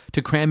bullshit,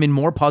 to cram in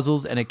more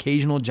puzzles and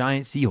occasional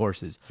giant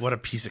seahorses. What a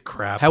piece of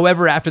crap.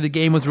 However, after the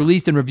game was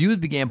released and reviews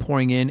began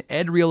pouring in,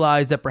 Ed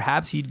realized that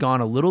perhaps he'd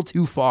gone a little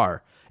too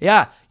far.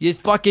 Yeah, you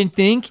fucking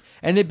think?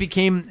 And it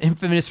became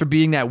infamous for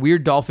being that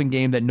weird Dolphin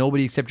game that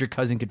nobody except your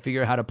cousin could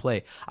figure out how to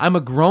play. I'm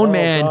a grown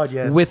man God,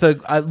 yes. with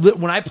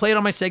when I play it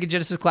on my Sega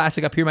Genesis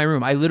Classic up here in my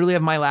room, I literally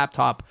have my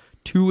laptop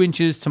 2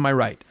 inches to my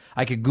right.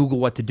 I could Google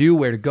what to do,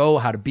 where to go,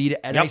 how to beat it,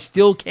 and I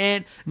still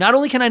can't. Not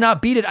only can I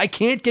not beat it, I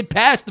can't get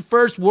past the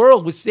first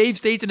world with save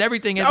states and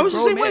everything. I was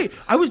the same way.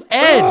 I was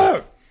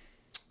Ed.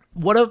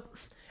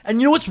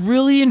 And you know what's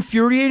really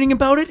infuriating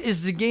about it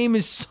is the game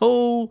is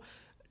so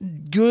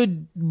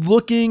good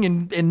looking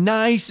and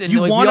nice, and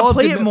you want to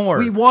play it more.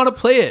 We want to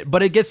play it,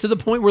 but it gets to the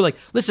point where, like,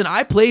 listen,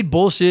 I played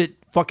bullshit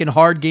fucking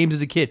hard games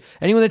as a kid.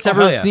 Anyone that's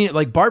ever seen it,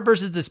 like Bart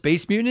versus the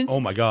Space Mutants.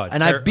 Oh my God.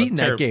 And I've beaten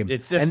that game.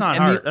 It's not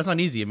hard. That's not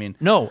easy. I mean,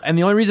 no. And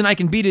the only reason I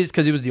can beat it is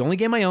because it was the only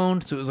game I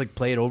owned. So it was like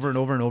play it over and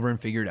over and over and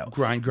figure it out.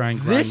 Grind.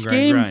 This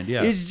game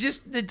is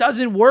just, it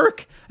doesn't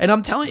work. And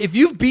I'm telling you, if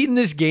you've beaten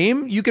this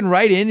game, you can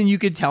write in and you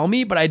can tell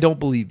me, but I don't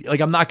believe you. Like,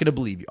 I'm not going to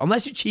believe you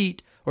unless you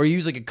cheat or you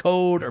use like a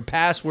code or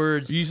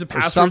passwords. You use the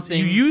passwords. passwords.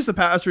 You use the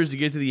passwords to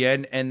get to the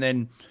end, and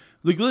then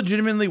like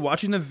legitimately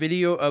watching the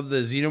video of the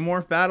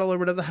Xenomorph battle or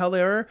whatever the hell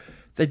they are.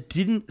 That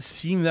didn't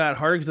seem that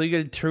hard because all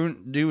you got to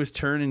do is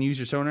turn and use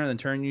your sonar, then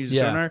turn and use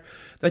your sonar.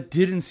 That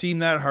didn't seem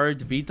that hard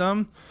to beat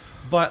them,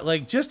 but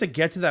like just to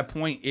get to that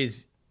point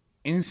is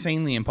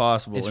insanely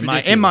impossible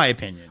in my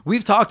opinion.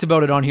 We've talked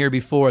about it on here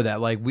before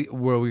that like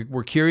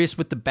we're curious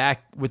with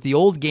the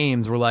old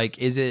games. We're like,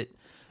 is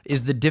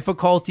the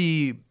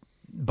difficulty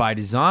by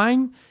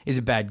design? Is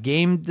it bad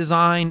game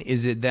design?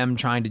 Is it them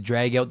trying to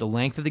drag out the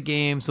length of the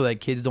game so that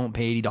kids don't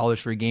pay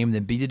 $80 for a game and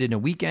then beat it in a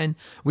weekend?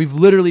 We've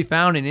literally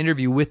found an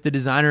interview with the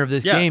designer of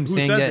this game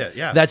saying that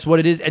that's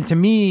what it is. And to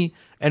me,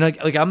 and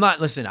like I'm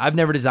not, listen, I've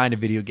never designed a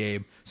video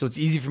game, so it's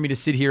easy for me to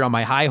sit here on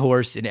my high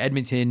horse in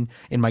Edmonton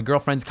in my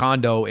girlfriend's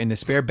condo in a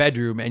spare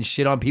bedroom and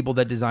shit on people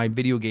that design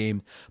video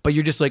games. But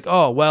you're just like,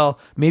 oh, well,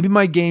 maybe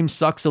my game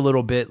sucks a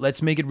little bit.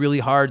 Let's make it really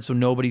hard so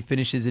nobody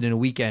finishes it in a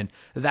weekend.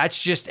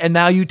 That's just, and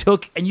now you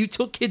took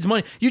kids'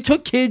 money. You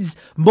took kids,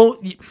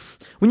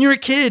 when you're a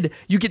kid,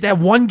 you get that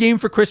one game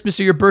for Christmas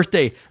or your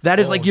birthday. That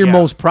is like your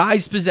most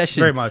prized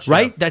possession. Very much.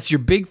 Right? Yeah. That's your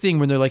big thing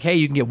when they're like, hey,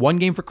 you can get one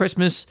game for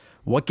Christmas.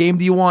 What game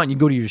do you want? You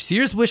go to your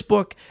Sears wish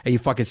book and you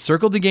fucking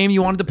circled the game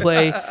you wanted to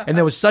play. And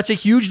that was such a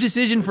huge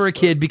decision for a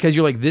kid because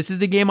you're like, this is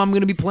the game I'm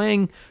going to be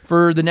playing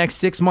for the next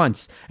 6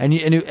 months.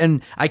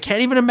 And I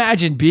can't even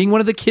imagine being one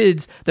of the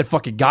kids that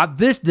fucking got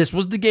this. This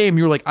was the game.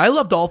 You're like, I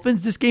love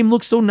Dolphins. This game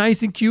looks so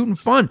nice and cute and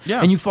fun.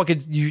 Yeah. And you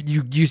fucking,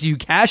 you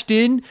cashed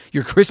in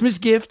your Christmas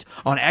gift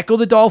on Ecco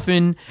the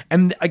Dolphin.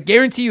 And I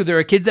guarantee you there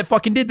are kids that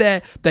fucking did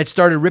that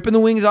started ripping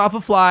the wings off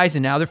of flies.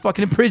 And now they're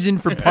fucking in prison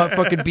for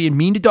fucking being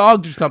mean to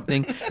dogs or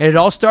something. And it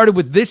all started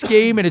with this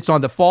game, and it's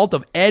on the fault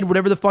of Ed,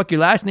 whatever the fuck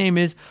your last name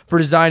is, for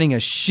designing a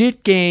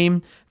shit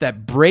game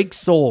that breaks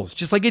souls,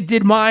 just like it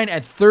did mine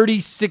at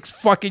 36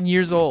 fucking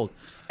years old.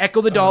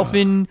 Ecco the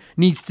Dolphin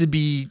needs to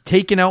be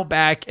taken out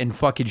back and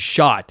fucking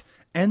shot.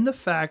 And the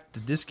fact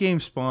that this game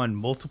spawned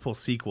multiple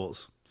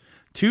sequels.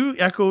 2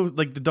 Ecco,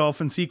 like the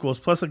Dolphin sequels,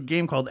 plus a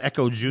game called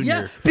Ecco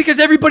Junior. Yeah, because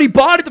everybody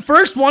bought it the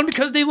first one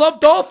because they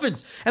love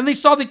dolphins. And they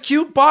saw the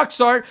cute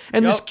box art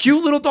and this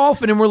cute little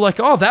dolphin and we're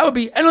like, oh, that would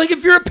be... And like,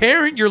 if you're a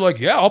parent, you're like,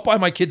 yeah, I'll buy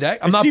my kid that.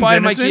 I'm not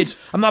buying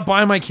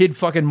my kid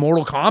fucking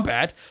Mortal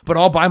Kombat, but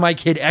I'll buy my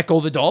kid Ecco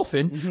the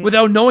Dolphin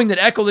without knowing that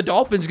Ecco the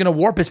Dolphin's going to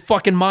warp his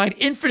fucking mind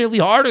infinitely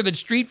harder than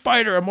Street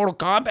Fighter or Mortal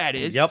Kombat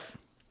is. Yep.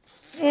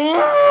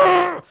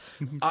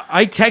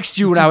 I text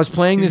you when I was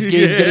playing this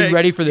game, getting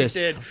ready for this,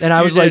 and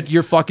I was like,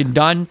 "You're fucking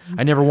done.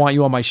 I never want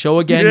you on my show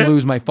again.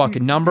 Lose my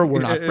fucking number.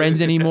 We're not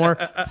friends anymore.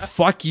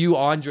 Fuck you,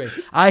 Andre.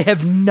 I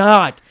have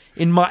not."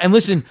 And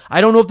listen,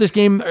 I don't know if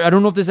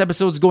this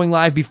episode is going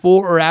live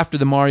before or after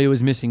the Mario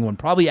is Missing one.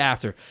 Probably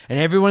after. And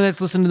everyone that's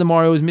listening to the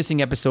Mario is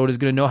Missing episode is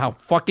going to know how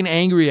fucking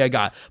angry I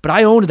got. But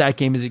I owned that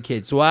game as a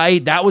kid. So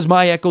that was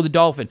my Ecco the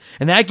Dolphin.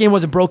 And that game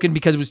wasn't broken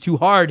because it was too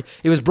hard.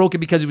 It was broken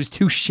because it was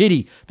too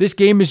shitty. This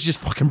game is just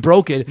fucking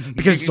broken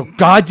because it's so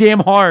goddamn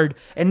hard.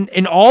 And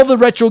in all the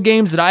retro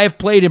games that I have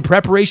played in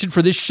preparation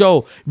for this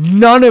show,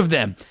 none of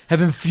them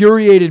have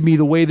infuriated me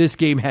the way this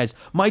game has.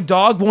 My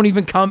dog won't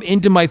even come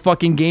into my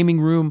fucking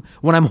gaming room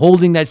when I'm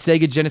holding that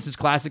Sega Genesis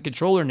Classic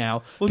controller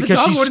now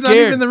because she's scared. Not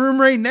even in the room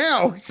right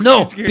now.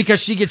 No, because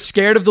she gets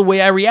scared of the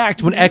way I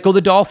react when Ecco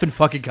the Dolphin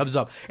fucking comes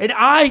up. And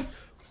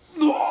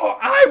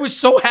I was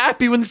so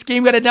happy when this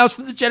game got announced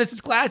for the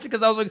Genesis Classic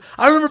because I was like,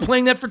 I remember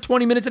playing that for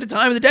 20 minutes at a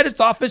time in the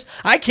dentist office.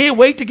 I can't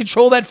wait to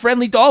control that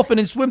friendly dolphin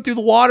and swim through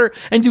the water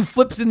and do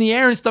flips in the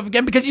air and stuff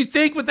again, because you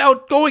think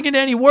without going into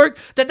any work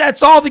that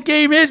that's all the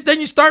game is. Then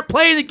you start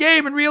playing the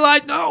game and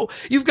realize, no,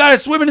 you've got to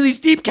swim into these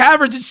deep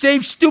caverns and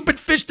save stupid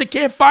fish that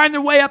can't find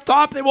their way up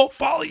top. They won't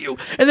follow you.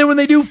 And then when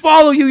they do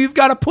follow you, you've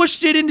got to push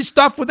shit into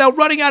stuff without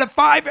running out of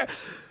five.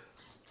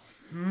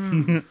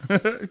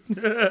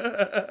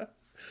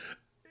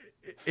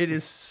 It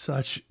is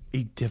such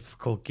a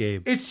difficult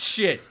game. It's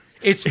shit.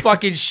 It's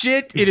fucking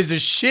shit. It is a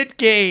shit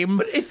game.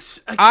 But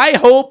it's... I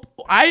hope...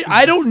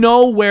 I don't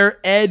know where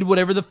Ed,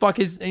 whatever the fuck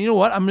is... You know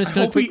what? I'm just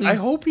going to quickly... I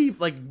hope he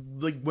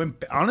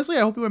went... Honestly,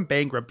 I hope he went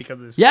bankrupt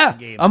because of this fucking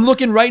game. I'm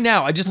looking right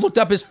now. I just looked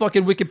up his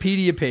fucking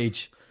Wikipedia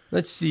page.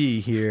 Let's see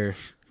here.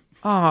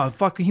 Oh,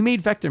 fuck. He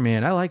made Vector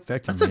Man. I like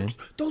Vector Man.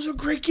 Those are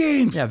great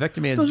games. Yeah,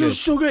 Vector Man's Those good. are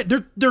so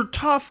good. They're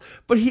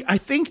tough, but I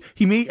think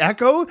he made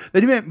Ecco,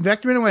 then he made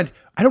Vector Man and went,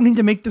 I don't need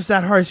to make this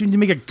that hard. I just need to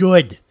make it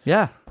good.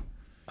 Yeah.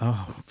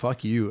 Oh,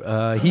 fuck you.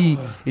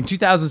 In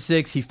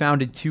 2006, he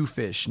founded Two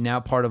Fish, now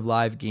part of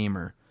Live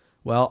Gamer.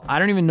 Well, I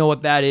don't even know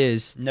what that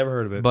is. Never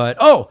heard of it. But,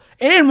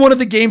 and one of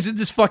the games that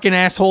this fucking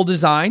asshole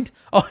designed.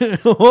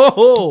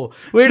 Oh,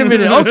 wait a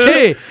minute.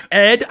 Okay,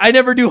 Ed, I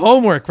never do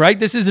homework, right?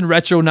 This isn't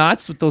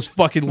Retronauts with those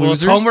fucking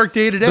losers. It's homework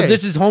day today. But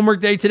this is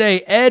homework day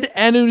today. Ed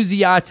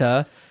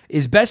Annunziata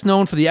is best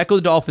known for the Ecco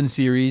the Dolphin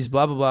series,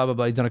 blah, blah, blah, blah,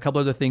 blah. He's done a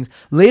couple other things.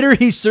 Later,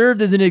 he served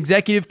as an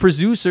executive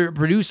producer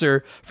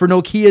for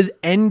Nokia's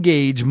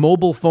N-Gage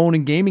mobile phone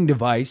and gaming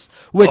device,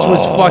 which was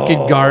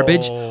fucking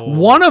garbage.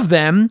 One of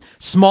them,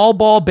 Small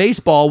Ball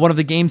Baseball, one of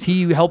the games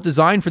he helped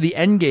design for the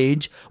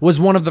N-Gage, was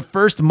one of the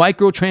first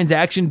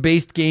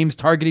microtransaction-based games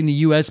targeting the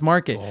U.S.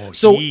 market.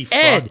 So,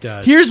 Ed,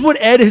 here's what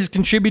Ed has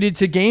contributed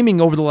to gaming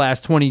over the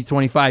last 20,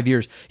 25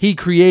 years. He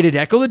created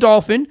Ecco the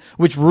Dolphin,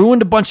 which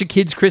ruined a bunch of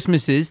kids'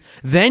 Christmases.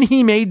 Then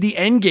he made the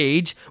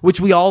N-Gage, which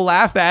we all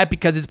laugh at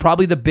because it's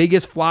probably the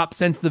biggest flop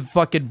since the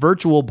fucking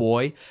Virtual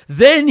Boy.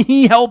 Then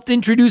he helped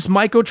introduce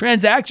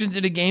microtransactions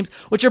into games,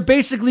 which are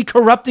basically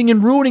corrupting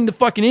and ruining the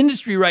fucking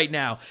industry right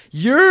now.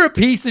 You're a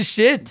piece of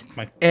shit,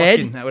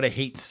 Ed. What I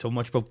hate so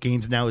much about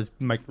games now is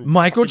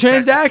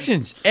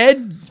microtransactions.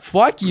 Ed,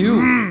 fuck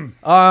you.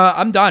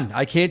 I'm done.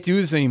 I can't do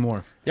this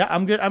anymore. Yeah,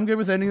 I'm good. I'm good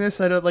with ending this.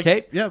 I don't like.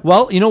 Okay. Yeah.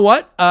 Well, you know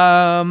what?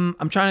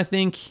 I'm trying to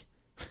think.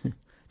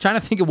 Trying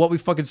to think of what we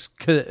fucking.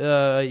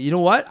 You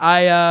know what?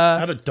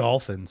 Out of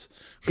Dolphins.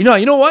 You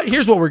know what?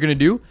 Here's what we're gonna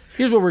do.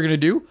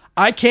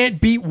 I can't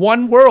beat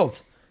one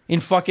world in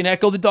fucking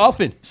Ecco the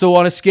Dolphin. So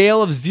on a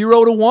scale of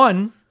 0 to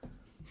 1,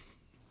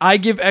 I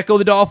give Ecco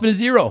the Dolphin a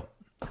 0.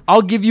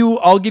 I'll give you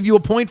a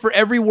point for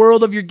every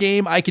world of your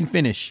game I can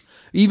finish,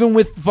 even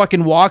with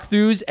fucking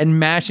walkthroughs and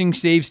mashing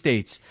save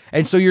states.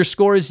 And so your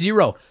score is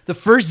 0. The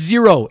first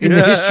 0 in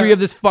the history of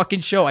this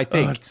fucking show, I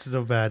think. Oh, it's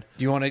so bad.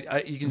 Do you want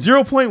to? You can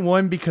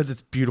 0.1 because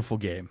it's a beautiful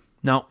game.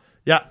 No.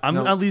 Yeah, I'm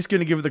at least going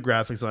to give it the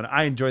graphics on it.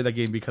 I enjoy that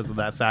game because of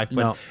that fact,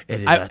 but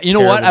it is you know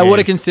what? I would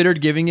have game.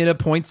 considered giving it a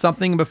point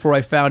something before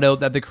I found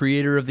out that the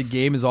creator of the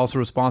game is also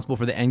responsible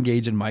for the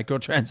N-Gage and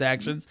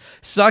microtransactions.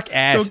 Suck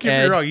ass, Don't get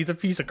Ed. me wrong, he's a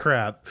piece of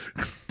crap.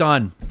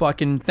 Done.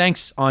 Fucking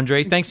thanks,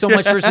 Andre. Thanks so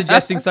much for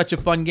suggesting such a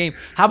fun game.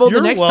 How about You're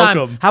the next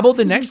welcome. time? How about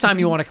the next time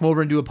you want to come over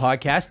and do a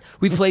podcast?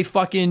 We play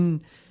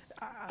fucking.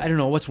 I don't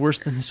know what's worse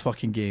than this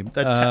fucking game.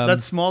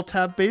 That small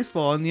tap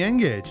baseball on the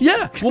N-Gage.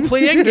 Yeah, we'll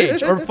play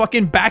N-Gage or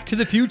fucking Back to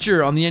the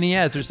Future on the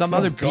NES or some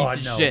other piece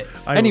of shit.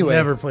 I will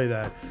never play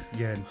that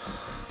again.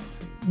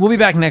 We'll be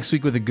back next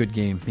week with a good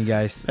game, you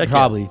guys. Heck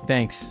Probably.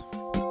 Thanks.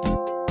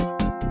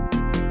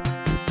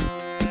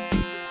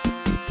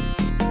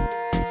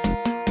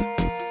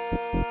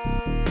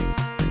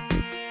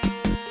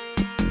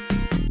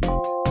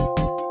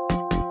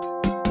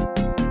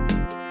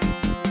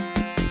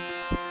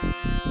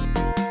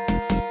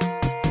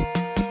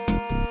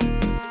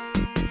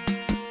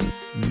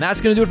 And that's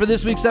going to do it for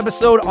this week's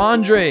episode.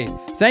 Andre,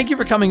 thank you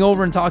for coming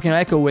over and talking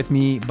Ecco with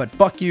me, but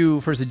fuck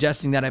you for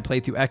suggesting that I play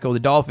through Ecco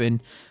the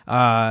Dolphin.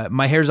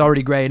 My hair's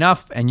already gray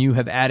enough, and you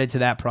have added to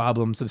that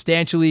problem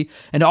substantially.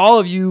 And all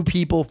of you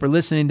people for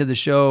listening to the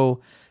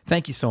show,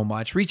 thank you so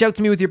much. Reach out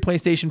to me with your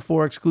PlayStation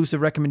 4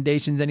 exclusive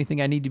recommendations,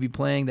 anything I need to be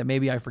playing that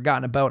maybe I've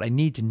forgotten about. I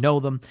need to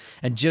know them.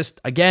 And just,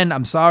 again,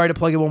 I'm sorry to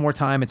plug it one more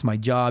time. It's my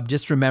job.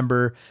 Just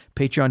remember,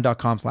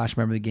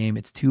 patreon.com/rememberthegame.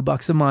 It's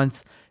 $2 a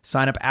month.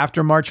 Sign up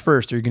after March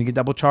 1st or you're going to get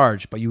double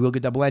charged, but you will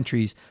get double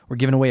entries. We're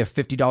giving away a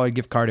 $50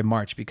 gift card in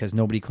March because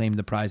nobody claimed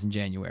the prize in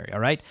January, all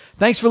right?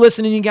 Thanks for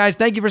listening, you guys.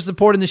 Thank you for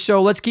supporting the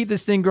show. Let's keep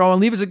this thing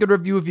growing. Leave us a good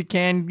review if you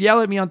can. Yell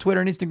at me on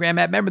Twitter and Instagram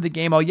at Remember the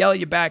Game. I'll yell at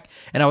you back,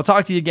 and I will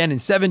talk to you again in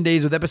 7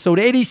 days with episode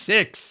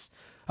 86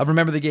 of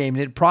Remember the Game,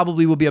 and it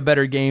probably will be a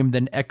better game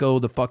than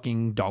Ecco the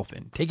fucking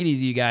Dolphin. Take it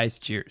easy, you guys.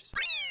 Cheers.